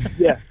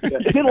 Yeah.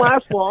 It didn't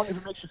last long if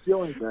it makes you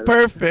feel any better.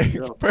 Perfect.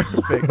 You know.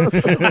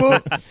 Perfect.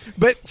 Well,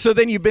 but so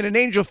then you've been an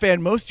Angel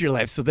fan most of your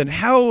life. So then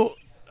how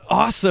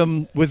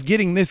awesome was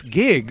getting this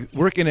gig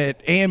working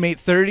at AM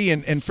 830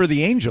 and for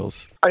the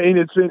Angels? I mean,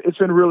 it's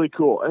been really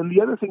cool. And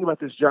the other thing about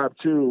this job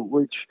too,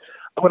 which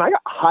when I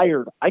got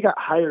hired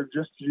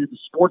just to do the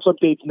sports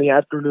updates in the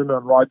afternoon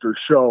on Roger's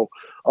show.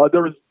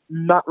 There was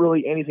not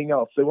really anything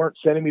else. They weren't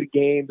sending me to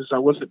games. I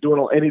wasn't doing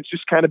all, and it's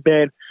just kind of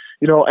been,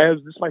 as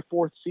this is my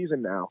fourth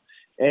season now,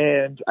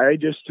 and I have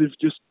just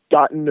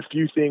gotten a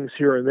few things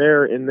here and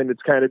there, and then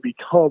it's kind of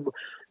become,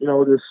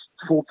 this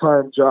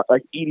full-time job,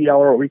 like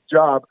 80-hour-a-week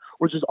job,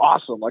 which is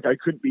awesome. Like, I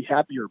couldn't be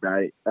happier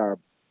about it.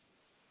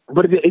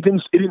 But it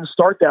didn't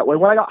start that way.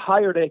 When I got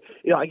hired, it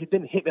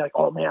didn't hit me like,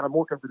 oh man, I'm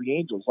working for the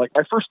Angels. Like,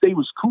 my first day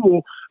was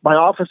cool. My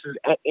office is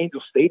at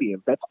Angel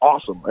Stadium. That's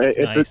awesome. That's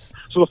nice.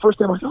 So the first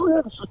day I'm like, oh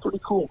yeah, this is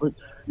pretty cool. But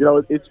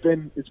it's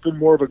been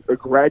more of a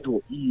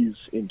gradual ease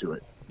into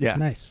it. Yeah.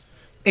 Nice.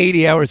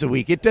 80 hours a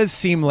week. It does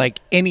seem like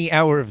any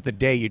hour of the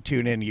day you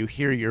tune in, you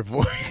hear your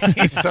voice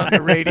on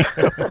the radio.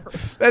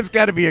 That's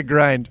got to be a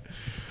grind.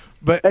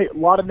 But hey, a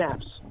lot of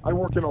naps. I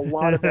work in a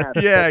lot of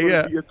naps. Yeah.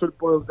 That's what it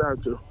boils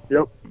down to.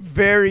 Yep.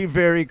 Very,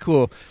 very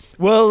cool.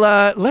 Well,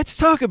 let's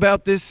talk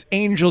about this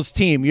Angels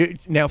team.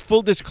 Now,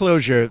 full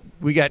disclosure,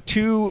 we got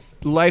 2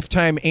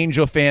 lifetime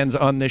Angel fans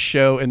on this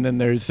show, and then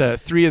there's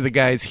 3 of the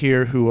guys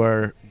here who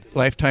are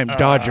lifetime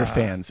Dodger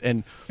fans,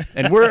 and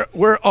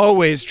we're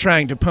always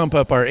trying to pump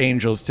up our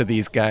Angels to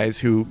these guys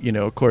who,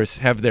 of course,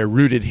 have their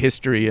rooted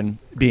history in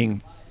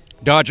being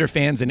Dodger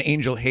fans and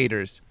Angel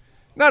haters.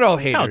 Not all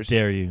haters. How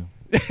dare you?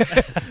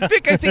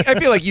 Vic, I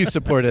feel like you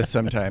support us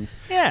sometimes.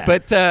 Yeah.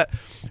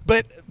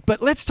 But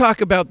But let's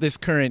talk about this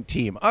current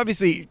team.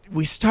 Obviously,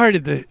 we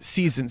started the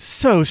season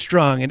so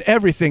strong, and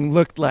everything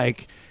looked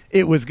like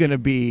it was going to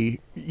be,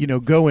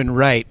 going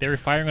right. They were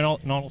firing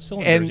on all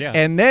cylinders, yeah.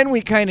 And then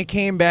we kind of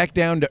came back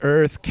down to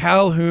earth.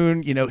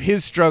 Calhoun,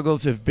 his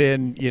struggles have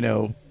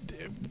been,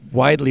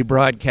 widely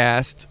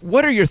broadcast.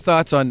 What are your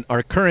thoughts on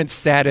our current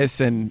status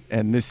and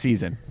this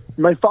season?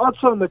 My thoughts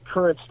on the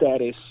current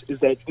status is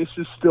that this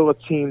is still a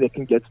team that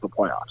can get to the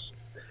playoffs.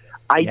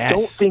 I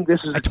don't think this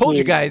is I told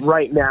you team guys.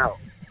 right now.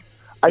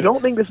 I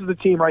don't think this is a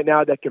team right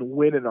now that can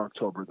win in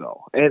October,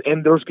 though.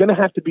 And there's going to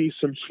have to be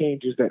some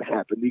changes that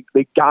happen.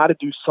 They got to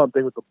do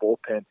something with the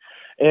bullpen.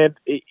 And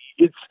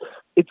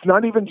it's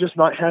not even just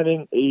not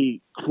having a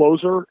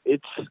closer.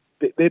 It's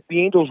the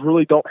Angels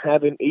really don't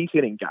have an eighth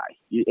inning guy.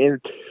 And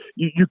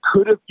you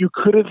could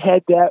have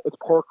had that with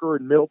Parker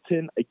and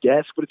Middleton, I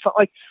guess. But it's not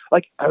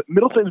like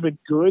Middleton's been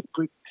good,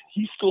 but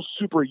he's still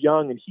super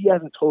young, and he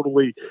hasn't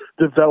totally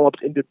developed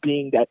into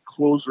being that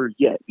closer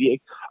yet.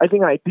 I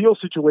think an ideal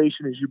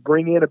situation is you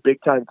bring in a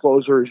big-time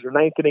closer as your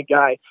ninth inning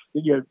guy,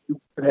 then you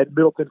had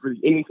Middleton for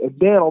the eighth, and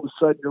then all of a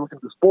sudden you're looking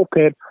at this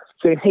bullpen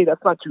saying, hey,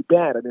 that's not too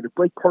bad. I mean, if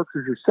Blake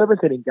Parker's your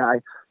seventh inning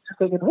guy, just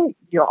thinking,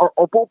 hey,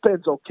 our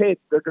bullpen's okay.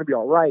 They're going to be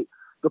all right.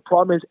 The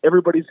problem is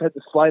everybody's had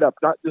to slide up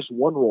not just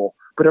one role,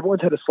 but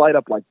everyone's had to slide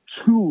up like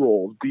two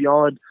roles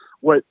beyond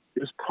what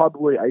is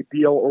probably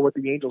ideal or what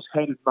the Angels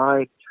had in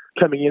mind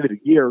coming into the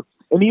year.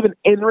 And even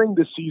entering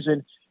the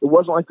season, it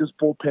wasn't like this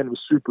bullpen was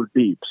super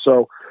deep.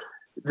 So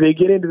they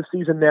get into the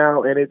season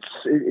now, and it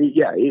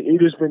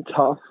has been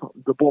tough.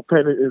 The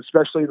bullpen,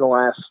 especially in the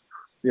last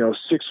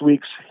 6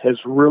 weeks, has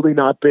really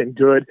not been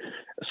good.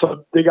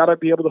 So they got to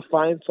be able to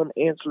find some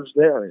answers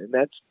there, and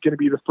that's going to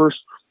be the first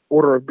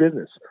order of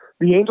business.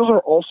 The Angels are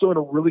also in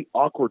a really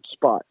awkward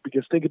spot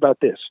because think about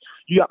this.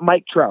 You got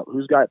Mike Trout,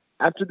 who's got,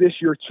 after this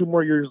year, 2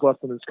 more years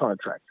left on his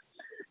contract.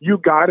 You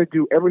got to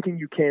do everything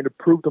you can to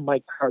prove to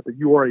Mike Trout that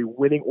you are a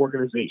winning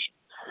organization.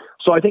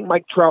 So I think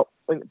Mike Trout,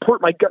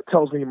 my gut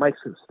tells me Mike's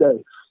going to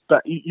stay,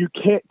 but you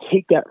can't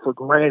take that for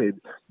granted.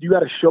 You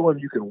got to show him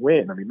you can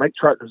win. I mean, Mike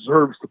Trout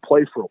deserves to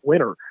play for a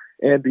winner,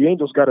 and the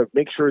Angels got to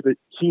make sure that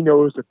he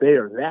knows that they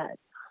are that.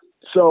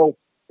 So,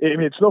 I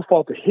mean, it's no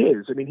fault of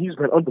his. I mean, he's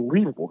been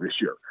unbelievable this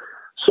year.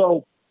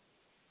 So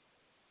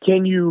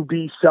can you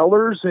be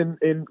sellers and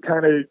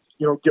kind of,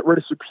 get rid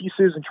of some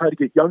pieces and try to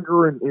get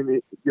younger and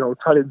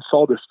try to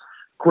install this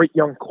great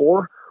young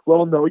core?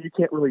 Well, no, you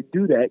can't really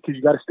do that because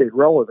you got to stay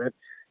relevant.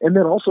 And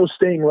then also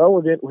staying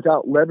relevant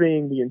without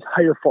levying the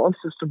entire farm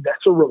system,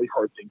 that's a really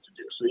hard thing to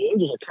do. So the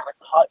Angels are kind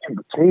of caught in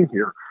between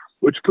here,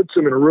 which puts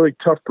them in a really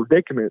tough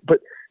predicament. But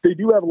they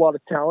do have a lot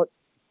of talent.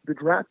 The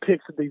draft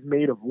picks that they've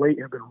made of late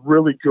have been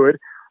really good.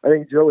 I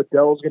think Joe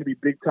Adell is going to be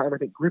big time. I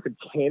think Griffin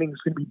Canning is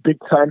going to be big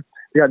time.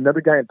 They got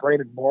another guy in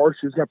Brandon Marsh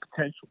who's got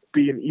potential to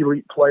be an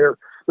elite player.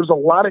 There's a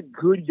lot of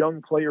good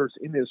young players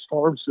in this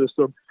farm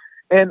system.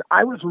 And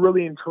I was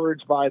really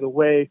encouraged by the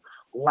way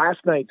last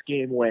night's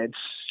game went,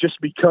 just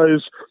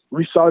because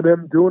we saw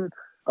them doing,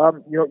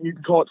 you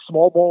can call it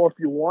small ball if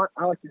you want.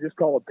 I like to just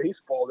call it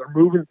baseball. They're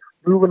moving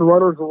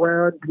runners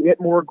around,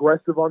 get more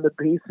aggressive on the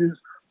bases.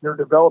 They're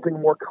developing a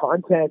more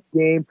contact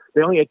game.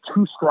 They only had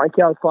 2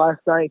 strikeouts last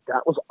night.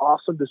 That was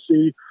awesome to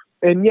see.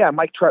 And, yeah,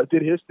 Mike Trout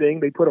did his thing.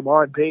 They put him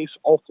on base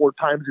all 4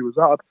 times he was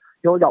up.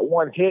 He only got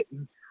 1 hit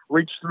and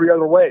reached 3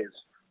 other ways.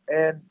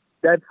 And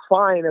that's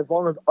fine as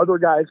long as other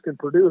guys can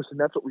produce, and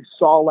that's what we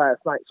saw last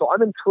night. So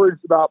I'm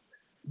encouraged about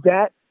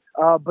that.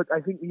 But I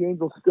think the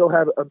Angels still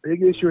have a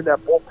big issue in that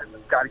bullpen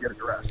that's got to get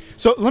addressed.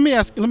 So let me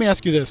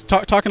ask you this.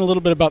 Talking a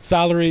little bit about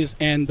salaries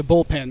and the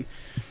bullpen.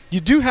 You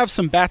do have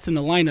some bats in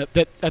the lineup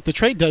that at the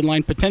trade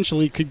deadline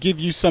potentially could give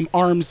you some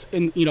arms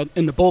in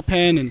the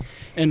bullpen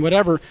and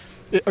whatever.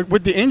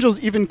 Would the Angels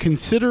even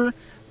consider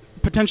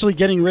potentially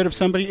getting rid of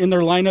somebody in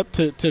their lineup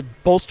to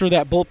bolster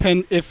that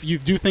bullpen if you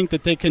do think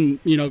that they can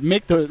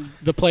make the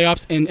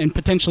playoffs and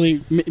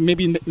potentially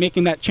maybe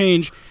making that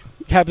change,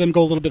 have them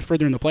go a little bit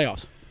further in the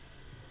playoffs?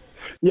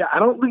 Yeah, I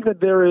don't think that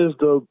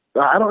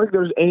I don't think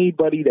there's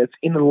anybody that's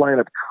in the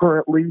lineup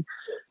currently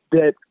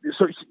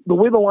so the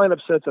way the lineup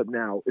sets up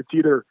now, it's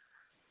either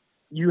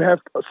you have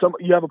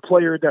a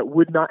player that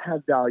would not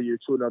have value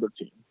to another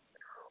team,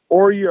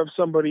 or you have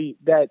somebody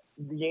that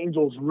the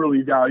Angels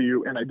really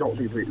value, and I don't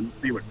think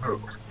they would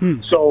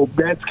move. So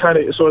that's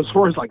so as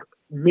far as like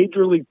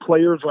major league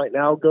players right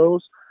now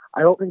goes,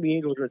 I don't think the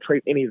Angels are going to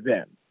trade any of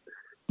them.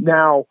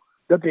 Now,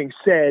 that being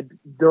said,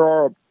 there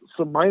are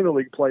some minor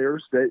league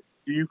players that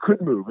you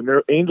could move, and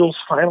the Angels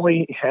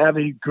finally have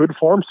a good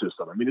farm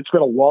system. I mean, it's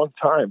been a long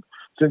time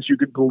since you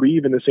could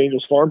believe in this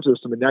Angels farm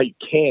system, and now you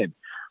can.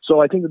 So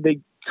I think that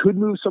they could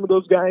move some of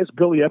those guys.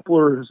 Billy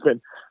Epler has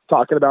been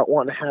talking about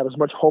wanting to have as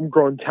much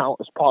homegrown talent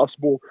as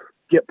possible,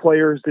 get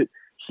players that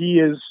he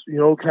is,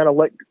 kind of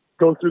let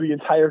go through the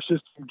entire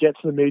system, get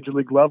to the major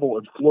league level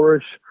and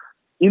flourish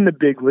in the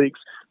big leagues.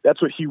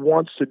 That's what he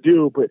wants to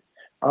do. But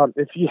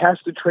if he has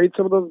to trade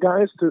some of those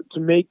guys to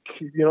make,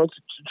 to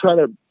try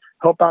to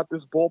help out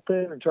this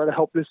bullpen and try to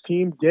help this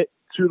team get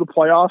to the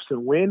playoffs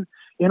and win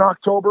in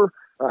October,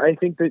 I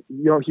think that,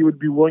 he would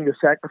be willing to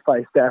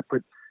sacrifice that. But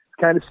it's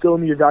kind of still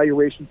in the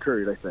evaluation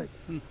period, I think.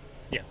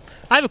 Yeah.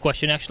 I have a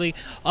question, actually.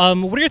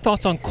 What are your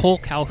thoughts on Cole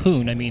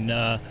Calhoun? I mean,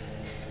 a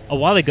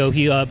while ago,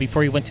 he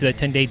before he went to that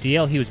 10-day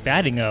DL, he was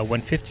batting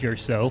 150 or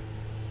so.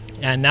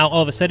 And now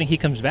all of a sudden he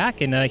comes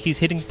back and he's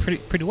hitting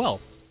pretty well.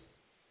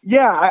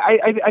 Yeah,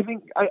 I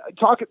think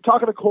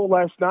talking to Cole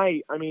last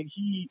night, I mean,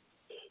 he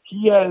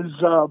has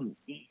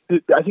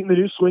I think the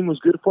new swing was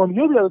good for him.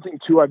 You know, the other thing,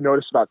 too, I've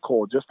noticed about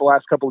Cole, just the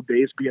last couple of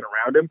days being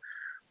around him,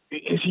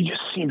 is he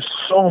just seems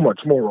so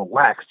much more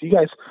relaxed.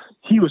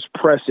 He was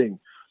pressing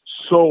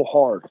so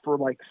hard for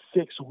like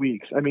 6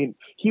 weeks. I mean,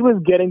 he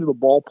was getting to the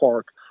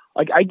ballpark.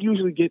 Like, I'd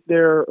usually get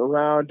there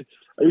around,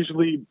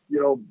 showing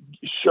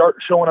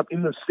up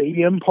in the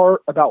stadium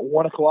part about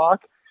 1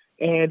 o'clock,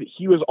 and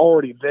he was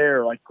already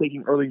there, like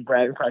taking early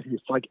batting practice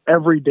like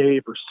every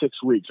day for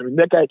 6 weeks. I mean,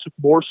 that guy took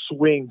more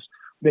swings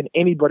than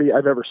anybody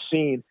I've ever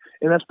seen,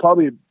 and that's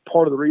probably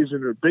part of the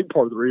reason, or a big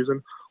part of the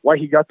reason, why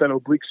he got that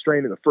oblique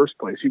strain in the first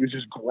place. He was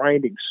just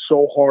grinding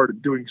so hard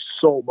and doing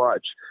so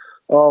much.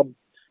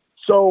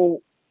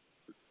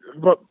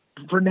 But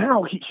for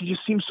now, he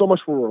just seems so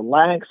much more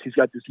relaxed. He's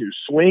got this new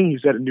swing.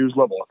 He's at a new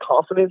level of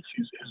confidence.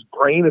 His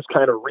brain is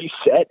kind of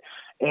reset,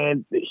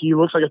 and he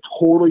looks like a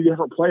totally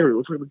different player. He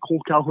looks like the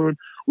Cole Calhoun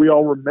we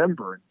all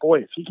remember. And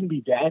boy, if he can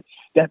be that,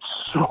 that's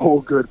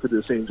so good for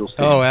this Angels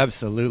team. Oh,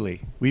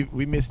 absolutely.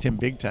 We missed him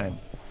big time.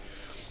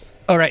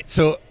 All right,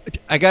 so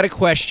I got a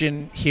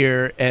question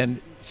here. And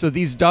so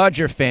these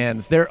Dodger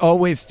fans, they're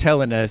always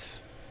telling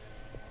us,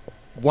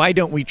 why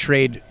don't we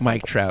trade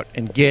Mike Trout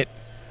and get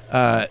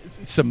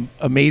some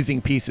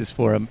amazing pieces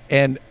for him?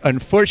 And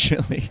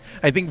unfortunately,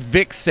 I think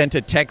Vic sent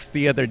a text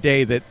the other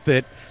day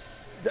that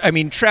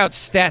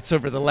Trout's stats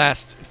over the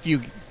last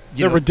few,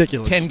 they're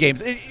ridiculous. 10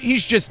 games.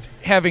 He's just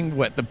having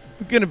going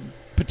to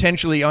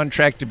potentially on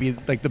track to be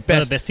like the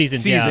best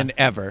season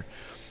ever.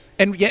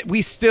 And yet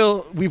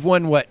we've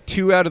won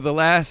 2 out of the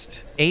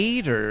last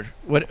 8 or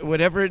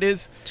whatever it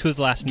is. 2 of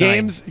the last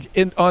games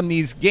 9. On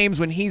these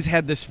games when he's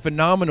had this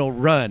phenomenal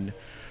run.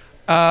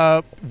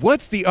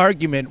 What's the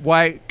argument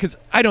why? Because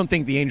I don't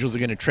think the Angels are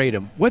going to trade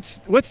him.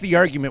 What's the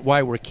argument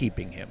why we're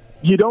keeping him?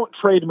 You don't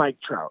trade Mike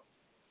Trout.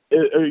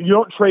 You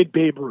don't trade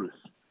Babe Ruth,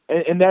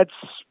 and that's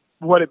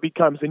what it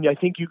becomes. And I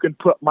think you can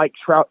put Mike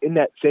Trout in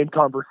that same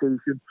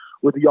conversation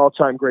with the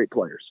all-time great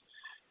players.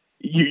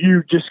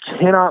 You just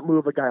cannot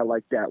move a guy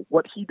like that.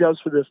 What he does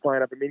for this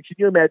lineup, I mean, can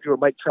you imagine what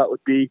Mike Trout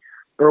would be,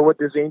 or what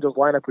this Angels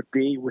lineup would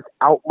be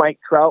without Mike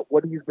Trout,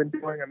 what he's been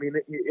doing? I mean,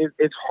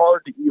 it's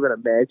hard to even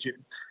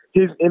imagine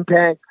his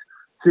impact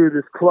to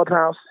this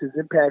clubhouse, his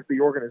impact to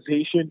the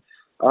organization,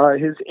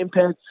 his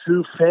impact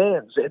to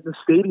fans at the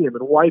stadium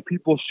and why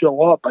people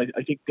show up. I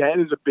think that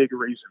is a big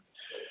reason.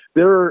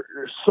 There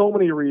are so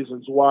many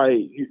reasons why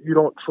you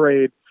don't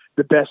trade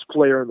the best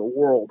player in the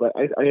world.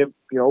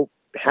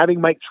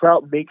 Having Mike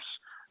Trout makes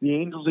the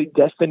Angels a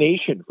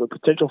destination for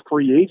potential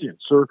free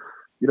agents, or,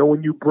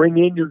 when you bring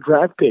in your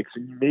draft picks,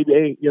 and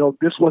maybe,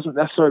 this wasn't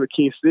necessarily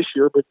the case this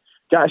year, but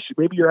gosh,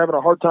 maybe you're having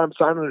a hard time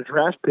signing a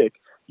draft pick.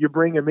 You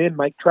bring him in,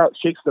 Mike Trout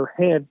shakes their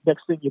hand.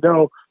 Next thing you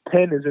know,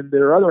 pen is in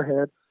their other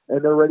hand,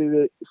 and they're ready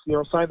to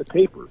sign the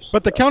papers.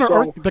 But the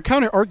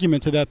counter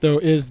argument to that, though,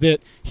 is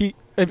that he,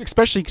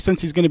 especially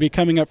since he's going to be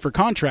coming up for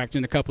contract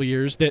in a couple of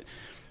years, that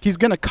he's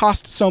going to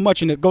cost so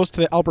much, and it goes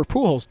to the Albert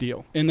Pujols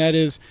deal, and that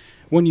is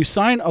when you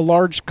sign a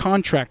large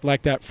contract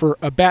like that for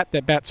a bat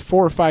that bats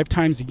 4 or 5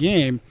 times a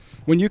game,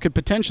 when you could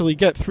potentially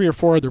get 3 or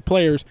 4 other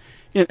players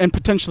and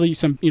potentially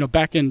some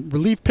back-end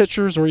relief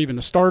pitchers or even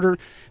a starter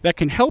that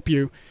can help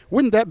you,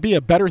 wouldn't that be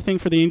a better thing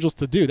for the Angels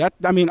to do?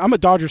 I'm a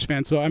Dodgers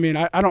fan, so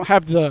I don't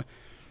have the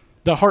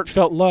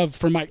heartfelt love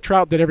for Mike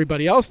Trout that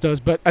everybody else does,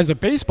 but as a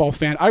baseball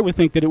fan, I would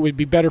think that it would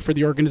be better for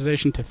the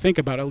organization to think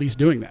about at least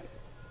doing that.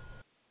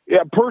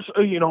 Yeah,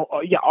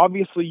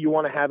 obviously you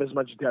want to have as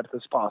much depth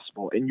as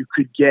possible, and you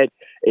could get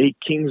a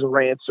king's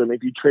ransom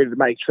if you traded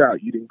Mike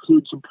Trout. You'd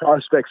include some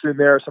prospects in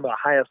there, some of the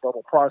highest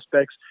level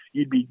prospects.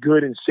 You'd be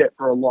good and set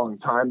for a long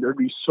time. There would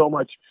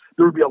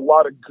be a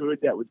lot of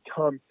good that would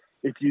come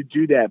if you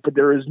do that, but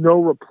there is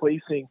no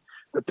replacing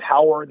the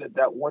power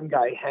that one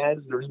guy has.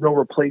 There's no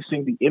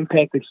replacing the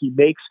impact that he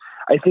makes.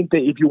 I think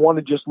that if you want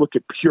to just look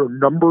at pure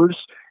numbers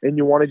and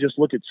you want to just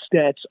look at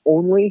stats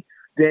only,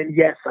 then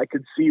yes, I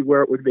could see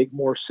where it would make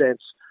more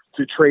sense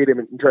to trade him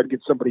and try to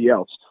get somebody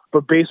else.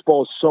 But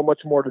baseball is so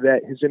much more to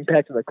that. His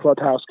impact in the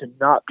clubhouse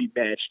cannot be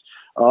matched.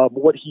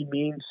 What he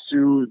means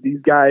to these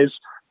guys,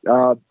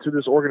 to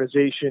this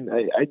organization,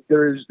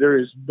 there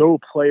is no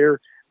player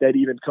that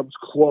even comes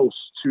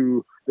close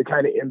to the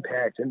kind of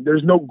impact, and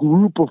there's no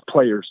group of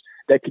players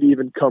that could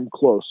even come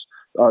close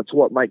to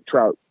what Mike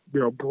Trout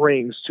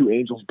brings to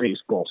Angels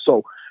baseball.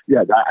 So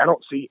yeah, I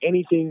don't see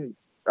anything.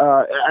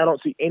 I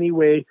don't see any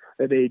way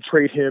that they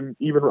trade him.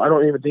 I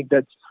don't even think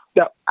that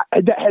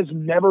has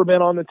never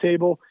been on the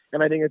table,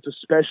 and I think it's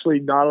especially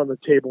not on the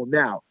table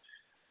now.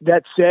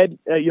 That said,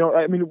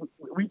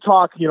 we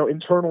talk,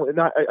 internal,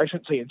 and I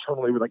shouldn't say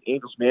internally with like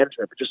Angels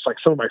management, but just like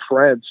some of my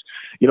friends,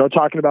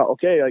 talking about,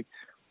 okay, like,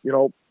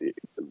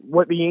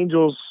 what the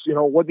Angels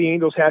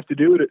have to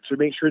do to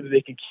make sure that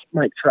they can keep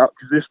Mike Trout,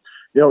 because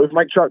if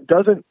Mike Trout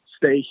doesn't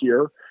stay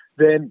here,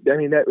 then, I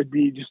mean, that would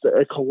be just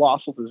a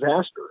colossal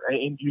disaster.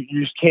 And you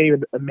just can't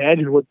even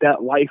imagine what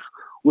that life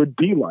would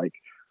be like.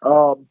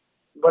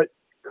 But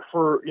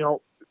for,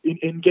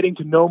 in getting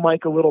to know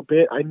Mike a little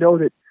bit, I know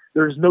that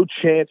there's no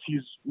chance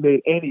he's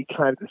made any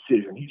kind of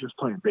decision. He's just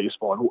playing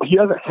baseball. And he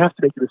doesn't have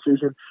to make a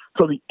decision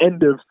till the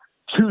end of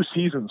 2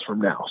 seasons from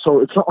now. So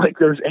it's not like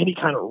there's any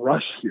kind of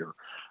rush here.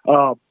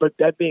 But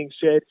that being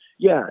said,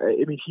 yeah,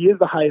 I mean, he is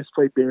the highest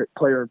paid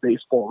player in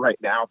baseball right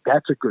now.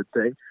 That's a good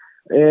thing.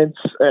 And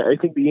I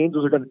think the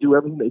Angels are going to do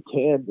everything they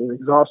can and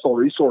exhaust all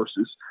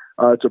resources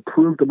to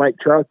prove to Mike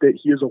Trout that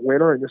he is a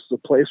winner, and this is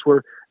a place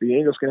where the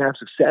Angels can have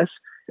success.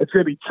 It's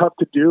going to be tough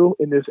to do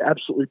in this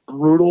absolutely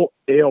brutal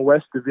AL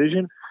West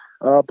division.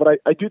 But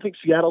I do think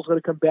Seattle's going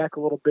to come back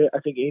a little bit. I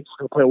think Angels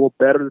are going to play a little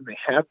better than they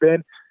have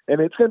been. And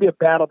it's going to be a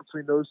battle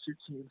between those 2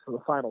 teams for the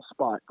final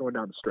spot going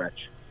down the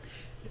stretch.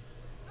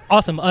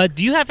 Awesome.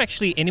 Do you have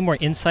actually any more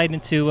insight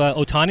into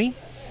Ohtani?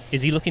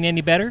 Is he looking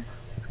any better?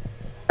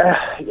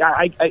 Yeah,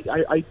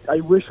 I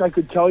wish I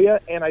could tell you,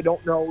 and I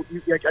don't know.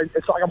 It's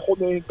like I'm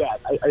holding anything back.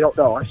 I don't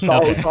know. I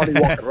saw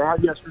Ohtani walking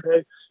around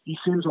yesterday. He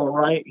seems all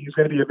right. He's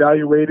going to be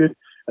evaluated,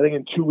 I think,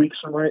 in 2 weeks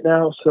from right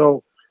now.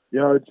 So,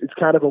 it's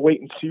kind of a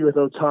wait and see with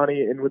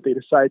Ohtani and what they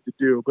decide to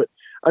do. But,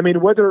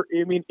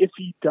 if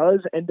he does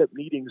end up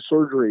needing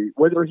surgery,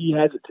 whether he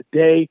has it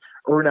today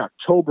or in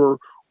October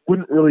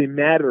wouldn't really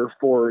matter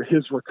for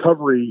his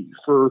recovery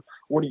for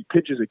when he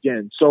pitches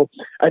again. So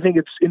I think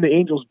it's in the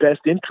Angels'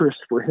 best interest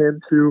for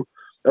him to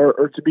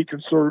be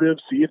conservative,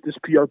 see if this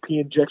PRP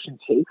injection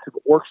takes. If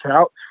it works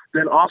out,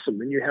 then awesome.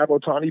 Then you have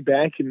Ohtani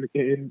back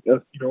in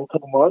a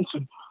couple months,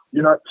 and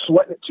you're not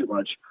sweating it too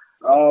much.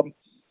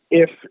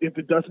 If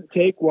it doesn't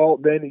take, well,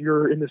 then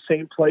you're in the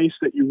same place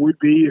that you would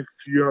be if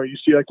you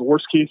see like the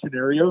worst case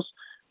scenarios.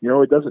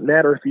 It doesn't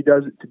matter if he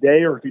does it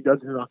today or if he does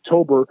it in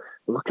October.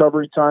 The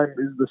recovery time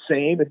is the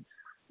same, and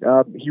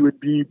he would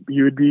be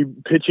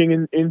pitching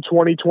in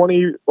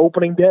 2020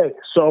 opening day.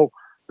 So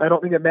I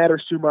don't think it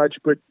matters too much.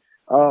 But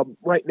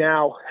right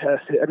now,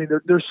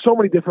 there's so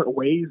many different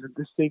ways that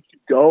this thing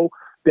could go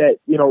that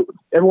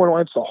everyone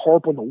wants to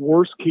harp on the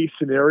worst case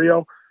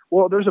scenario.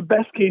 Well, there's a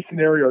best case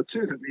scenario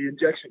too that the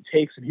injection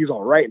takes and he's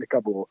all right in a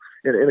couple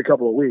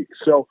of weeks.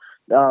 So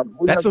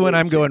that's the one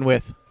I'm going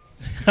with.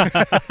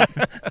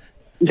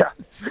 Yeah.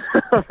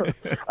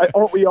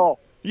 Aren't we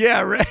all?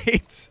 Yeah,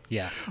 right.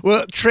 Yeah.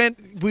 Well,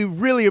 Trent, we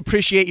really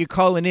appreciate you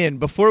calling in.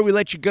 Before we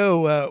let you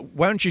go,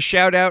 why don't you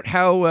shout out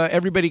how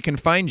everybody can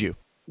find you?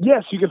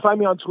 Yes, you can find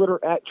me on Twitter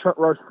at Trent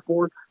Rush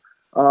Sports.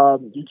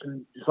 You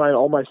can find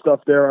all my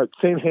stuff there.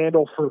 Same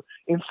handle for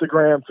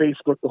Instagram,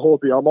 Facebook, the whole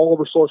deal. I'm all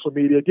over social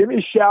media. Give me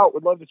a shout.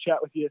 Would love to chat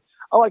with you.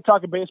 I like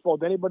talking baseball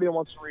with anybody that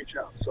wants to reach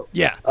out. So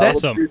yeah, that's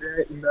awesome. Do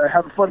that and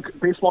have a fun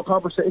baseball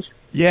conversation.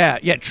 Yeah.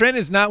 Trent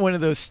is not one of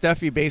those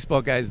stuffy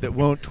baseball guys that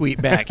won't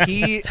tweet back.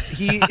 He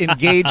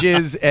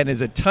engages and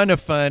is a ton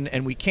of fun,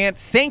 and we can't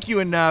thank you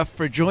enough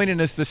for joining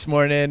us this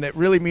morning. It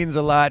really means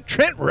a lot.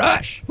 Trent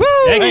Rush. Woo!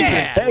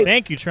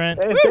 Thank you,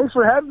 Trent. Hey, thanks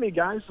for having me,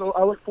 guys. So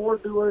I look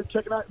forward to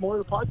checking out more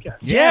of the podcast.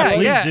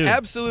 Yeah, do.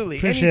 Absolutely.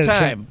 Appreciate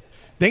Anytime.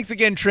 Thanks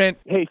again, Trent.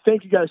 Hey,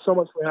 thank you guys so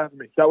much for having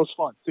me. That was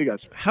fun. See you guys.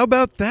 How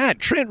about that?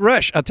 Trent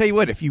Rush. I'll tell you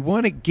what, if you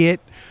want to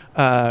get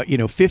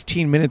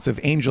 15 minutes of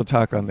Angel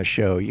talk on the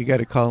show, you got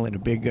to call in a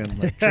big gun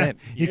like Trent.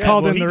 You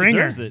called in he the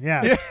ringer. deserves it.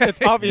 Yeah.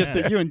 It's obvious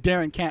that you and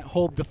Darren can't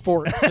hold the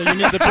fort, so you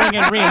need to bring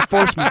in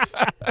reinforcements.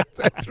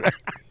 That's right.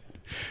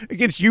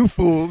 Against you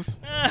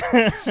fools.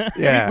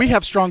 Yeah. We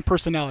have strong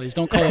personalities.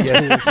 Don't call us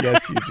fools.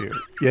 Yes, you do.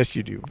 Yes,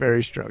 you do.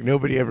 Very strong.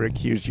 Nobody ever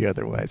accused you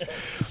otherwise.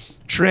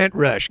 Trent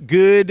Rush,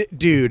 good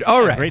dude.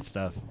 All right. Great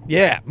stuff.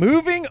 Yeah,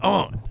 moving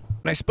on.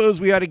 I suppose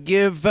we ought to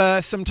give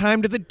some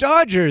time to the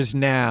Dodgers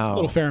now. A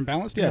little fair and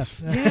balanced, yes.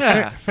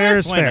 Yeah. Fair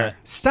is Why fair. not?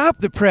 Stop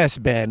the press,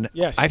 Ben.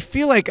 Yes. I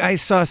feel like I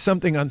saw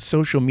something on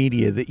social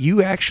media that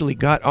you actually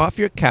got off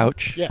your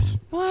couch, Yes.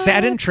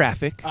 sat in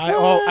traffic,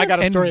 I got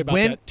a and story about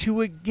went that.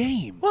 to a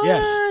game.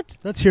 Yes.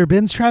 Let's hear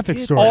Ben's traffic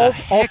story.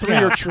 All three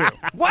are true.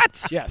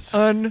 What? Yes.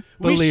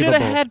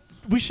 Unbelievable.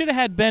 We should have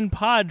had Ben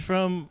Pod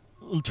from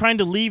trying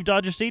to leave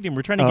Dodger Stadium.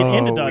 We're trying to get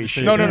into we Dodger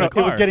should. Stadium. No. in the It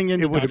was car. getting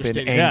into It would have Dodger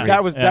been Stadium. angry.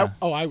 That was Yeah. that.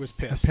 Oh, I was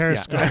pissed.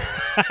 Periscope.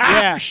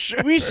 Yeah.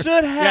 We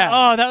should have. Yeah.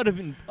 Oh, that would have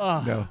been.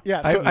 Oh. No.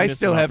 Yeah, so- I Missed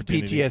still an have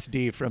opportunity.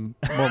 PTSD from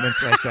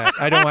moments like that.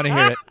 I don't want to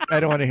hear it.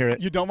 I don't want to hear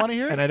it. You don't want to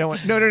hear it? And I don't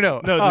want. No.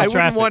 No, I wouldn't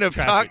traffic, want to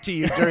traffic. talk to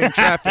you during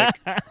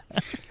traffic.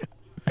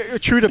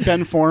 True to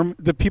Ben form,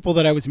 the people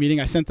that I was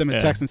meeting, I sent them a Yeah.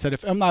 text and said,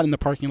 if I'm not in the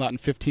parking lot in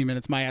 15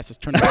 minutes, my ass is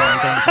turning around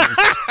and going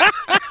home.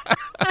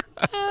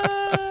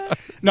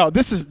 No,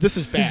 this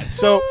is bad.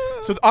 So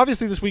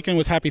obviously this weekend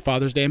was Happy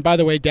Father's Day. And by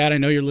the way, Dad, I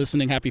know you're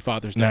listening. Happy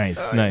Father's Day.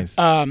 Nice.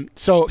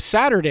 So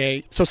Sunday,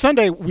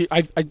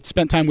 I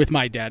spent time with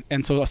my dad.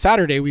 And so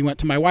Saturday, we went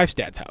to my wife's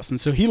dad's house.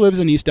 And so he lives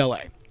in East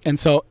LA. And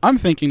so I'm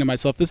thinking to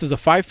myself, this is a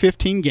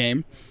 5:15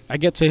 game. I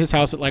get to his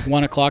house at like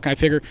 1 o'clock. And I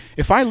figure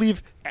if I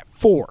leave at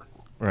 4,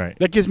 Right.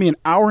 that gives me an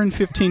hour and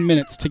 15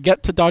 minutes to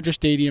get to Dodger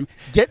Stadium,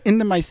 get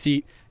into my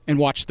seat, and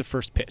watch the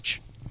first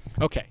pitch.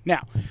 Okay,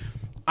 now,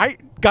 I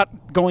got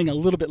going a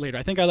little bit later.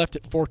 I think I left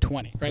at 4:20.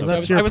 Right, Well, so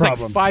that's your I was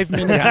problem. like 5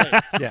 minutes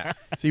late. Yeah.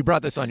 So you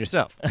brought this on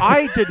yourself.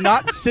 I did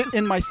not sit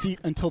in my seat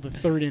until the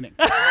third inning.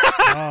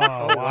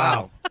 Oh,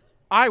 Wow.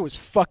 I was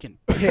fucking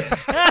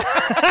pissed.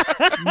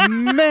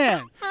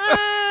 Man.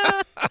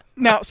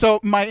 Now, so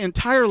my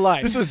entire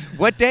life. This was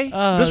what day?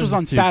 This was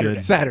on too Saturday.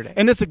 good. Saturday.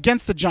 And it's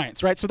against the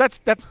Giants, right? So that's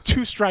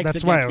 2 strikes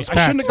That's why it against was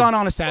me. I shouldn't packed. have gone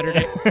on a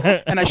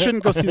Saturday, and I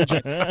shouldn't go see the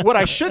Giants. What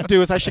I should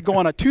do is I should go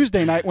on a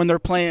Tuesday night when they're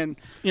playing,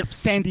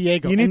 San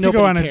Diego. You need and to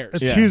go on nobody a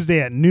cares. Yeah.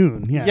 Tuesday at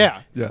noon. Yeah.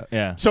 Yeah. Yeah.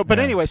 Yeah. So, but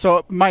yeah. anyway,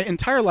 so my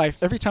entire life,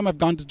 every time I've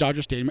gone to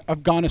Dodger Stadium,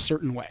 I've gone a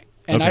certain way.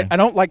 And Okay. I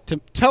don't like to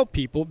tell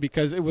people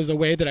because it was a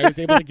way that I was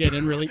able to get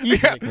in really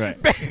easily. Right.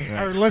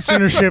 Our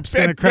listenership's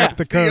going to crack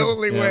the code. The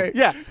only way.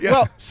 Yeah.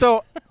 Well,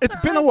 so it's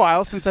been a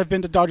while since I've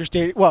been to Dodger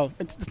Stadium. Well,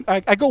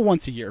 I go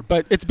once a year,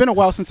 but it's been a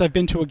while since I've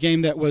been to a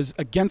game that was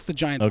against the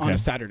Giants on Okay. a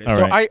Saturday. All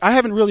So right. I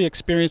haven't really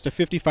experienced a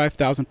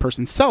 55,000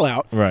 person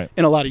sellout Right.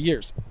 in a lot of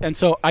years. And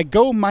so I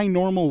go my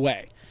normal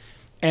way.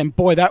 And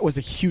boy, that was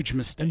a huge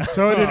mistake.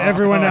 So did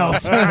everyone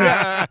else.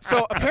 Yeah.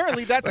 So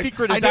apparently that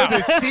secret I is know out.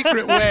 the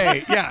secret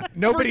way. Yeah.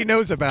 Nobody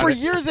knows about For it.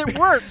 years it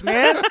worked,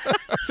 man.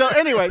 So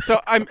anyway,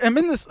 so I'm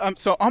in this.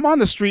 So I'm on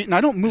the street and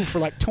I don't move for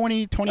like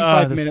 20,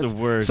 25 that's minutes. the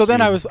worst, so then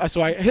dude.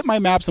 so I hit my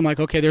maps. I'm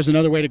like, okay, there's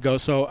another way to go.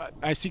 So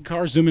I see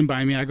cars zooming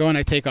by me. I go and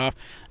I take off.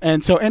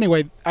 And so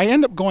anyway, I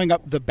end up going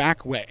up the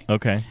back way,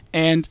 Okay.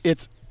 and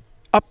it's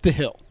up the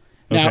hill.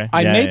 Now, Okay.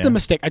 I Yeah, made yeah. the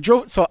mistake.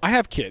 So I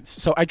have kids,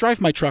 so I drive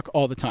my truck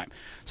all the time.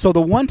 So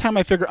the one time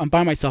I figure I'm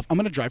by myself, I'm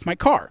going to drive my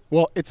car.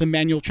 Well, it's a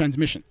manual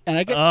transmission, and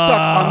I get stuck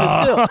on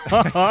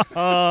this hill.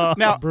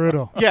 Now,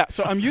 Brutal. yeah,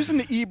 so I'm using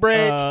the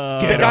e-brake.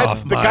 Get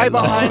off the my guy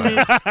lawn. behind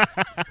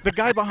me, the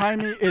guy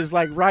behind me is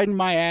like riding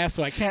my ass,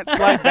 so I can't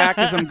slide back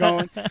as I'm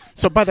going.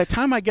 So by the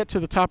time I get to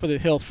the top of the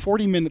hill,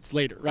 40 minutes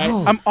later, right?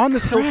 Oh, I'm on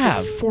this hill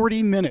crap. for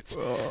 40 minutes.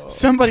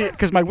 Somebody,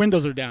 because my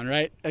windows are down,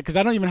 right? Because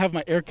I don't even have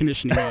my air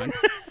conditioning on.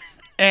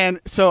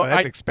 And so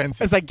That's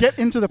expensive. as I get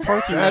into the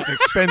parking lot, That's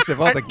expensive.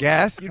 All the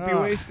gas you'd be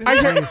wasting.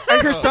 I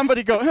hear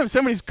somebody go,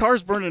 somebody's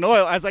car's burning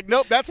oil. I was like,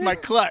 nope, that's my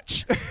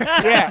clutch.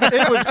 Yeah,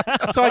 it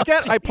was. So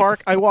I park,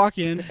 I walk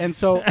in, and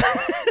so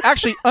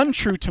actually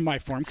untrue to my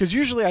form, because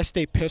usually I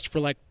stay pissed for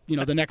like,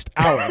 the next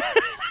hour.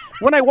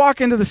 When I walk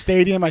into the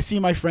stadium, I see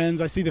my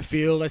friends, I see the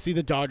field, I see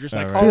the Dodgers.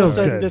 Like All right. all of a Feels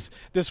sudden, good.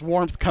 this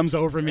warmth comes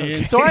over me,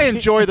 and so I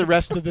enjoy the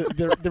rest of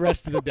the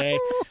rest of the day.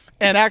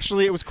 And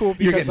actually, it was cool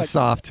You're because getting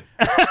soft.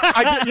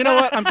 you know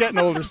what? I'm getting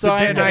older, so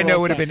Ben I know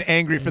would have been. been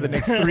angry for the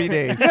next 3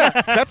 days.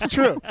 That's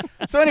true.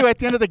 So anyway, at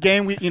the end of the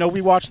game,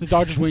 we watched the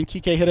Dodgers win.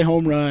 Kike hit a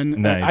home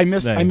run.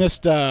 Nice, I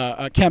missed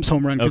Kemp's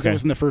home run because Okay. it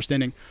was in the first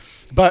inning.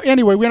 But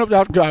anyway, we hung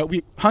out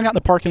in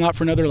the parking lot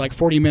for another like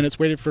 40 minutes.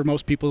 Waited for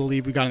most people to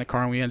leave. We got in the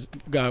car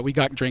and we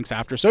got drinks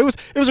after. So it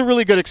was a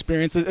really good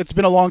experience. It's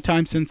been a long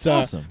time since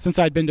Awesome. since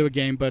I'd been to a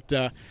game. But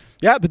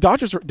yeah, the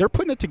Dodgers they're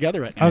putting it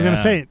together right I now. was going to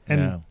Yeah, say, and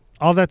yeah.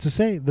 all that to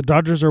say, the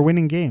Dodgers are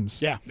winning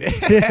games. Yeah,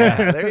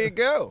 There you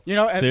go.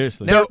 and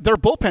Seriously. their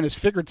bullpen has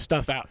figured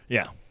stuff out.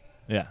 Yeah.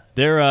 Yeah.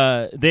 They're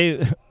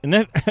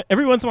and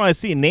every once in a while I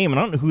see a name and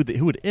I don't know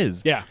who it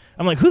is. Yeah.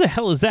 I'm like, who the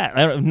hell is that?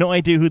 I have no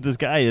idea who this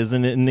guy is,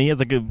 and he has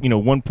like a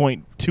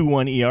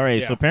 1.21 ERA.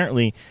 Yeah. So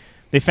apparently,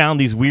 they found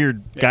these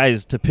weird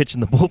guys to pitch in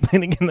the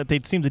bullpen again that they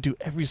seem to do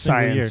every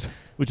single year, Science.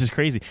 which is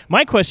crazy.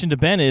 My question to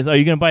Ben is: are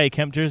you going to buy a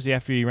Kemp jersey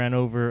after you ran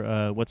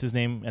over what's his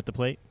name at the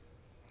plate?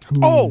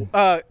 Oh,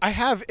 I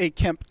have a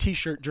Kemp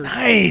T-shirt jersey.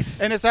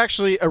 Nice. And it's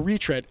actually a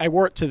retread. I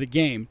wore it to the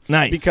game.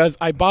 Nice. Because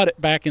I bought it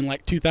back in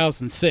like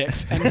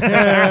 2006. And, and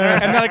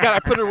then I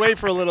put it away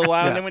for a little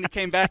while. And then when it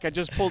came back, I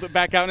just pulled it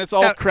back out. And it's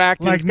all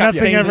cracked. like and it's got nothing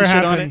stains ever and shit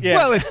on happened. it.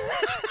 Yeah.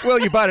 Well,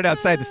 you bought it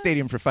outside the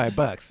stadium for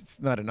 $5. It's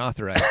not an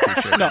authorized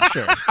t-shirt. no,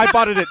 Sure. I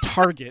bought it at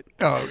Target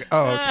Oh, okay.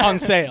 on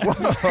sale.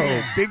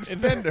 Oh, big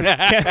spender.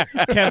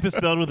 Kemp is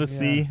spelled with a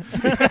C.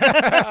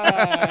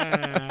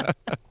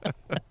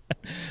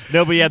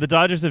 No, but yeah, the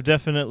Dodgers have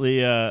definitely.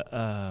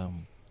 They're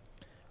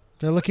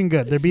looking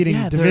good. They're beating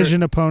Yeah, they're-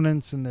 division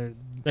opponents, and they're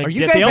like, Are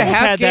you they guys a almost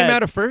half had game that-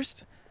 out of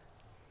first?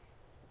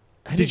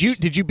 I Did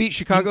you beat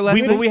Chicago last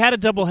we, night? we had a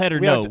doubleheader.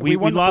 We No, had- we we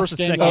won the lost first the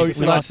game second. last we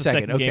season. lost the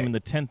second Okay. game in the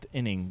 10th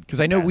inning. Because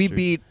I know we Bastards.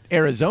 beat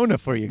Arizona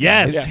for you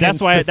Yes, guys. Yes. that's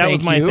Hence why the that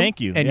was my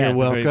thank you. And Yeah, you're at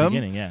the very welcome.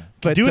 beginning, yeah,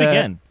 But, do it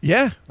again.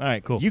 Yeah. All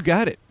right, cool. You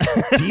got it.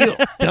 Deal.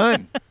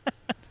 Done.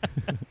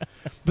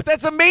 But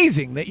that's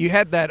amazing that you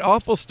had that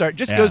awful start.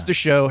 Just Yeah. goes to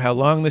show how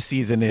long the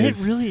season It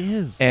is. really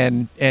is.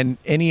 And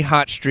any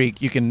hot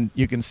streak you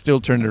can still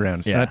turn it around.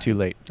 It's Yeah. not too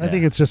late. I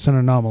think it's just an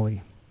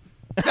anomaly.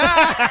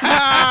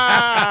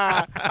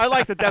 I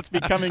like that that's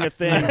becoming a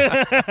thing.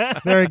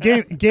 They're a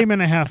game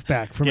and a half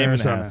back from Game and a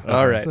Arizona. half.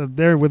 All right. So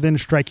they're within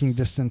striking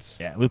distance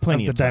Yeah, with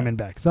plenty of the time.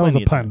 Diamondbacks. That was a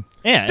Plenty of time. pun.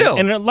 Yeah, Still.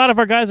 and a lot of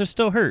our guys are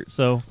still hurt.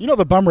 So You know,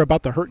 the bummer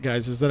about the hurt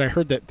guys is that I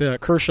heard that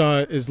Kershaw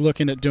is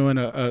looking at doing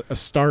a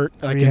start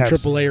like in Rehab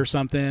AAA or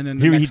something in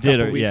the He next did,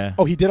 couple weeks. yeah.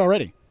 Oh, he did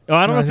already?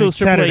 I don't No, know I if it was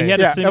think AAA. Saturday. He had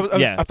Yeah, a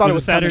sim- I thought it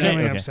was Saturday. Game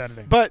and a Okay. half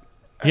Saturday. But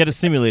He had a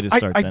simulated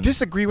start I then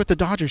disagree with the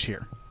Dodgers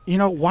here. You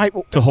know, why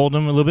to hold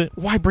him a little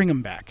bit. bring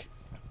him back?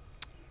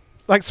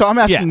 Like, so I'm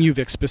asking you,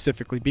 Vic,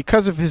 specifically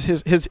because of his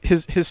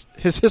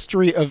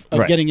history of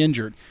Right. getting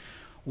injured.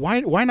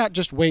 Why not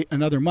just wait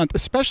another month?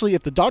 Especially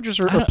if the Dodgers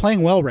are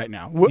playing well right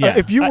now. Yeah.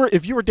 If you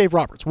were Dave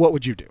Roberts, what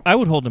would you do? I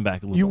would hold him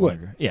back a little You bit would.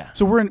 longer. Yeah.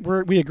 So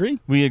we agree.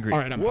 We agree. All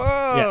right. Whoa!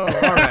 All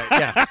right,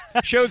 yeah.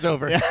 Show's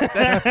over.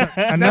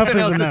 Enough Nothing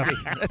is else enough. to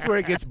see. That's where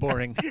it gets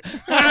boring.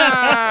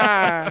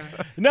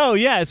 No,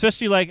 yeah,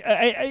 especially like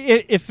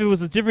if it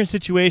was a different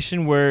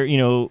situation where,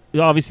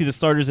 obviously the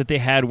starters that they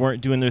had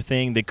weren't doing their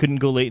thing, they couldn't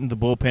go late in the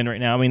bullpen right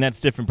now. I mean, that's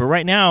different. But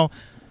right now,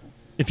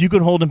 if you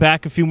could hold him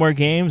back a few more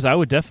games, I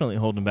would definitely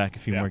hold him back a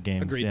few more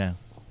games. agreed. Yeah.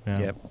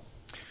 Yep.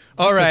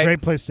 All It's a right.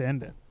 great place to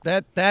end it.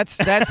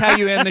 That's how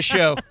you end the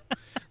show.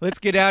 Let's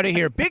get out of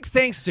here. Big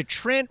thanks to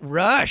Trent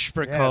Rush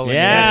for Yes. calling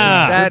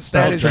Yeah. in. That Good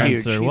stuff, is Trent,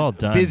 huge. sir. He's Well a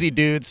done. busy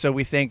dude, so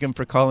we thank him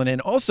for calling in.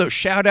 Also,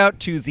 shout out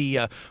to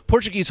the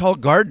Portuguese Hall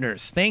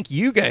Gardeners. Thank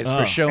you guys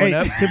for showing Hey,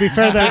 up. to be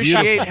fair, that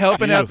Appreciate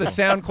helping out the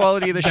sound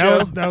quality of the show.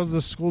 that was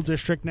the school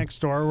district next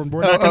door.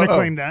 We're not going to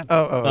claim that.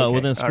 Oh, Well, okay.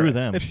 then screw All right.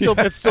 them. It's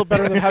still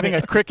better than having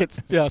a cricket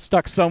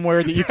stuck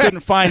somewhere that you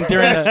couldn't find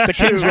during the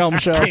King's Realm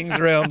show. King's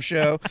Realm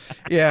show.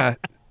 Yeah,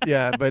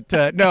 but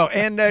no.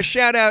 And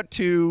shout out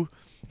to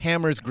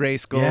Hammers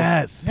Grayskull.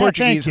 Yes. Yeah,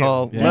 Portuguese thank you.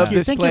 Hall. Yeah. Love Thank you.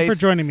 this Thank place. you for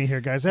joining me here,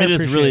 guys. I It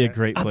is appreciate really a it.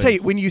 great I'll place. tell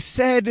you, when you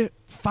said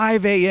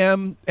 5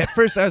 a.m., at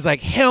first I was like,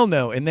 hell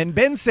no. And then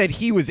Ben said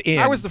he was in.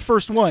 I was the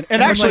first one,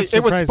 and I'm actually, like it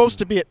was surprised. supposed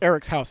to be at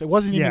Eric's house. It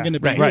wasn't even Yeah. going to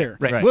be Right, here.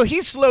 right. Right. Well,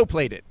 he slow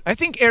played it. I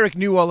think Eric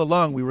knew all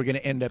along we were going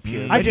to end up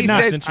here. I But did he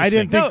not. says- I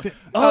didn't No, think.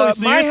 Oh,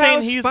 so my you're saying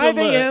house, he's 5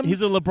 the a.m.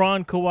 he's a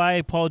LeBron,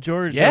 Kawhi, Paul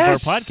George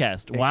Yes. of our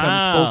podcast. It Wow.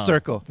 comes full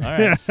circle. All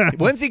right.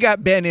 Once he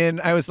got Ben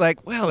in, I was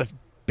like, well, if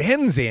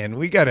Ben's in,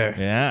 we could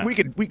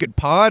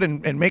pod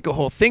and make a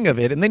whole thing of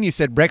it. And then you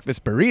said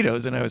breakfast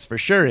burritos, and I was for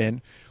sure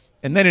in.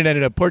 And then it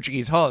ended up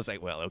Portuguese Hall. It's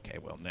like, well, okay,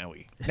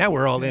 now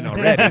we're all in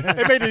already.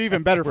 It made it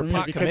even better for We're me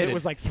pot because committed. it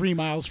was like 3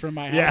 miles from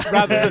my house. Yeah.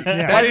 Rather than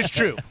That is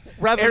true.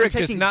 rather Eric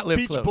than does taking not live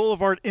Beach close.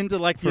 Boulevard into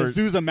like the For-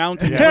 Azusa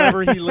Mountains,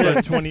 wherever he For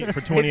lives. 20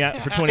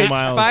 It's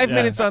miles. 5 yeah.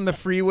 minutes on the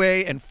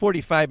freeway and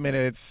 45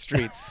 minutes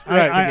streets. I,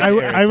 to I, get to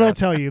Eric's I will house.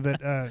 tell you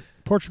that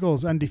Portugal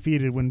is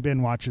undefeated when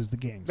Ben watches the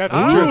games. That's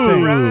Oh,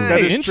 true. right. That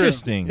is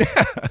Interesting.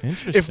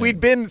 Interesting. If we'd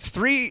been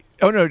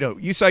no,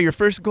 you saw your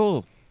first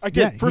goal. I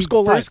did. Yeah, First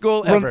goal live. first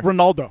goal ever.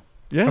 Ronaldo.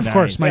 Yeah. Of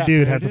course, my Nice.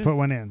 dude Yeah, had there to it put is.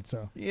 one in.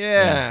 So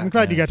Yeah. I'm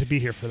glad you got to be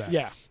here for that.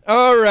 Yeah.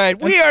 All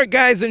right. We are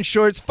Guys in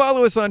Shorts.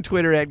 Follow us on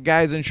Twitter at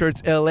Guys in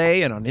Shorts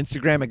LA and on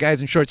Instagram at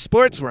Guys in Shorts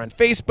Sports. We're on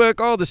Facebook,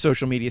 all the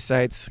social media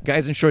sites.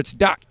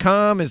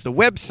 GuysInShorts.com is the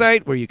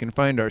website where you can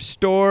find our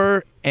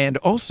store and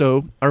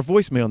also our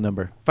voicemail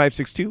number,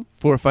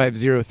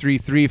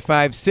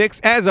 562-450-3356.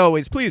 As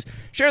always, please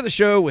share the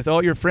show with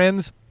all your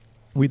friends.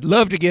 We'd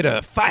love to get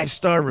a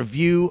 5-star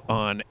review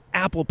on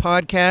Apple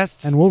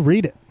Podcasts. And we'll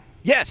read it.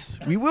 Yes,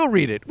 we will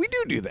read it. We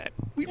do that.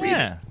 We read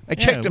Yeah. it. I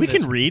checked them. We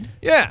this can week. read.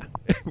 Yeah,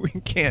 we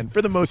can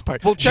for the most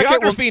part. We'll check it.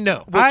 Geography,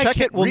 no. We'll I check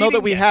can't- it. We'll know that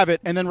reading, we yes. have it,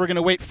 and then we're going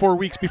to wait 4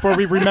 weeks before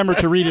we remember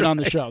to read it on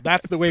the show.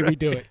 That's the way we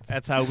do it.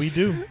 That's how we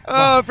do.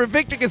 For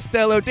Victor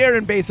Costello,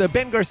 Darren Besa,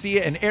 Ben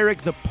Garcia, and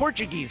Eric the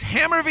Portuguese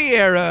Hammer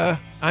Vieira,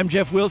 I'm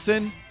Jeff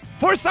Wilson.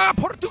 Força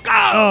Portugal!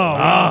 Oh,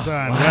 well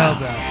done. Well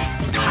done.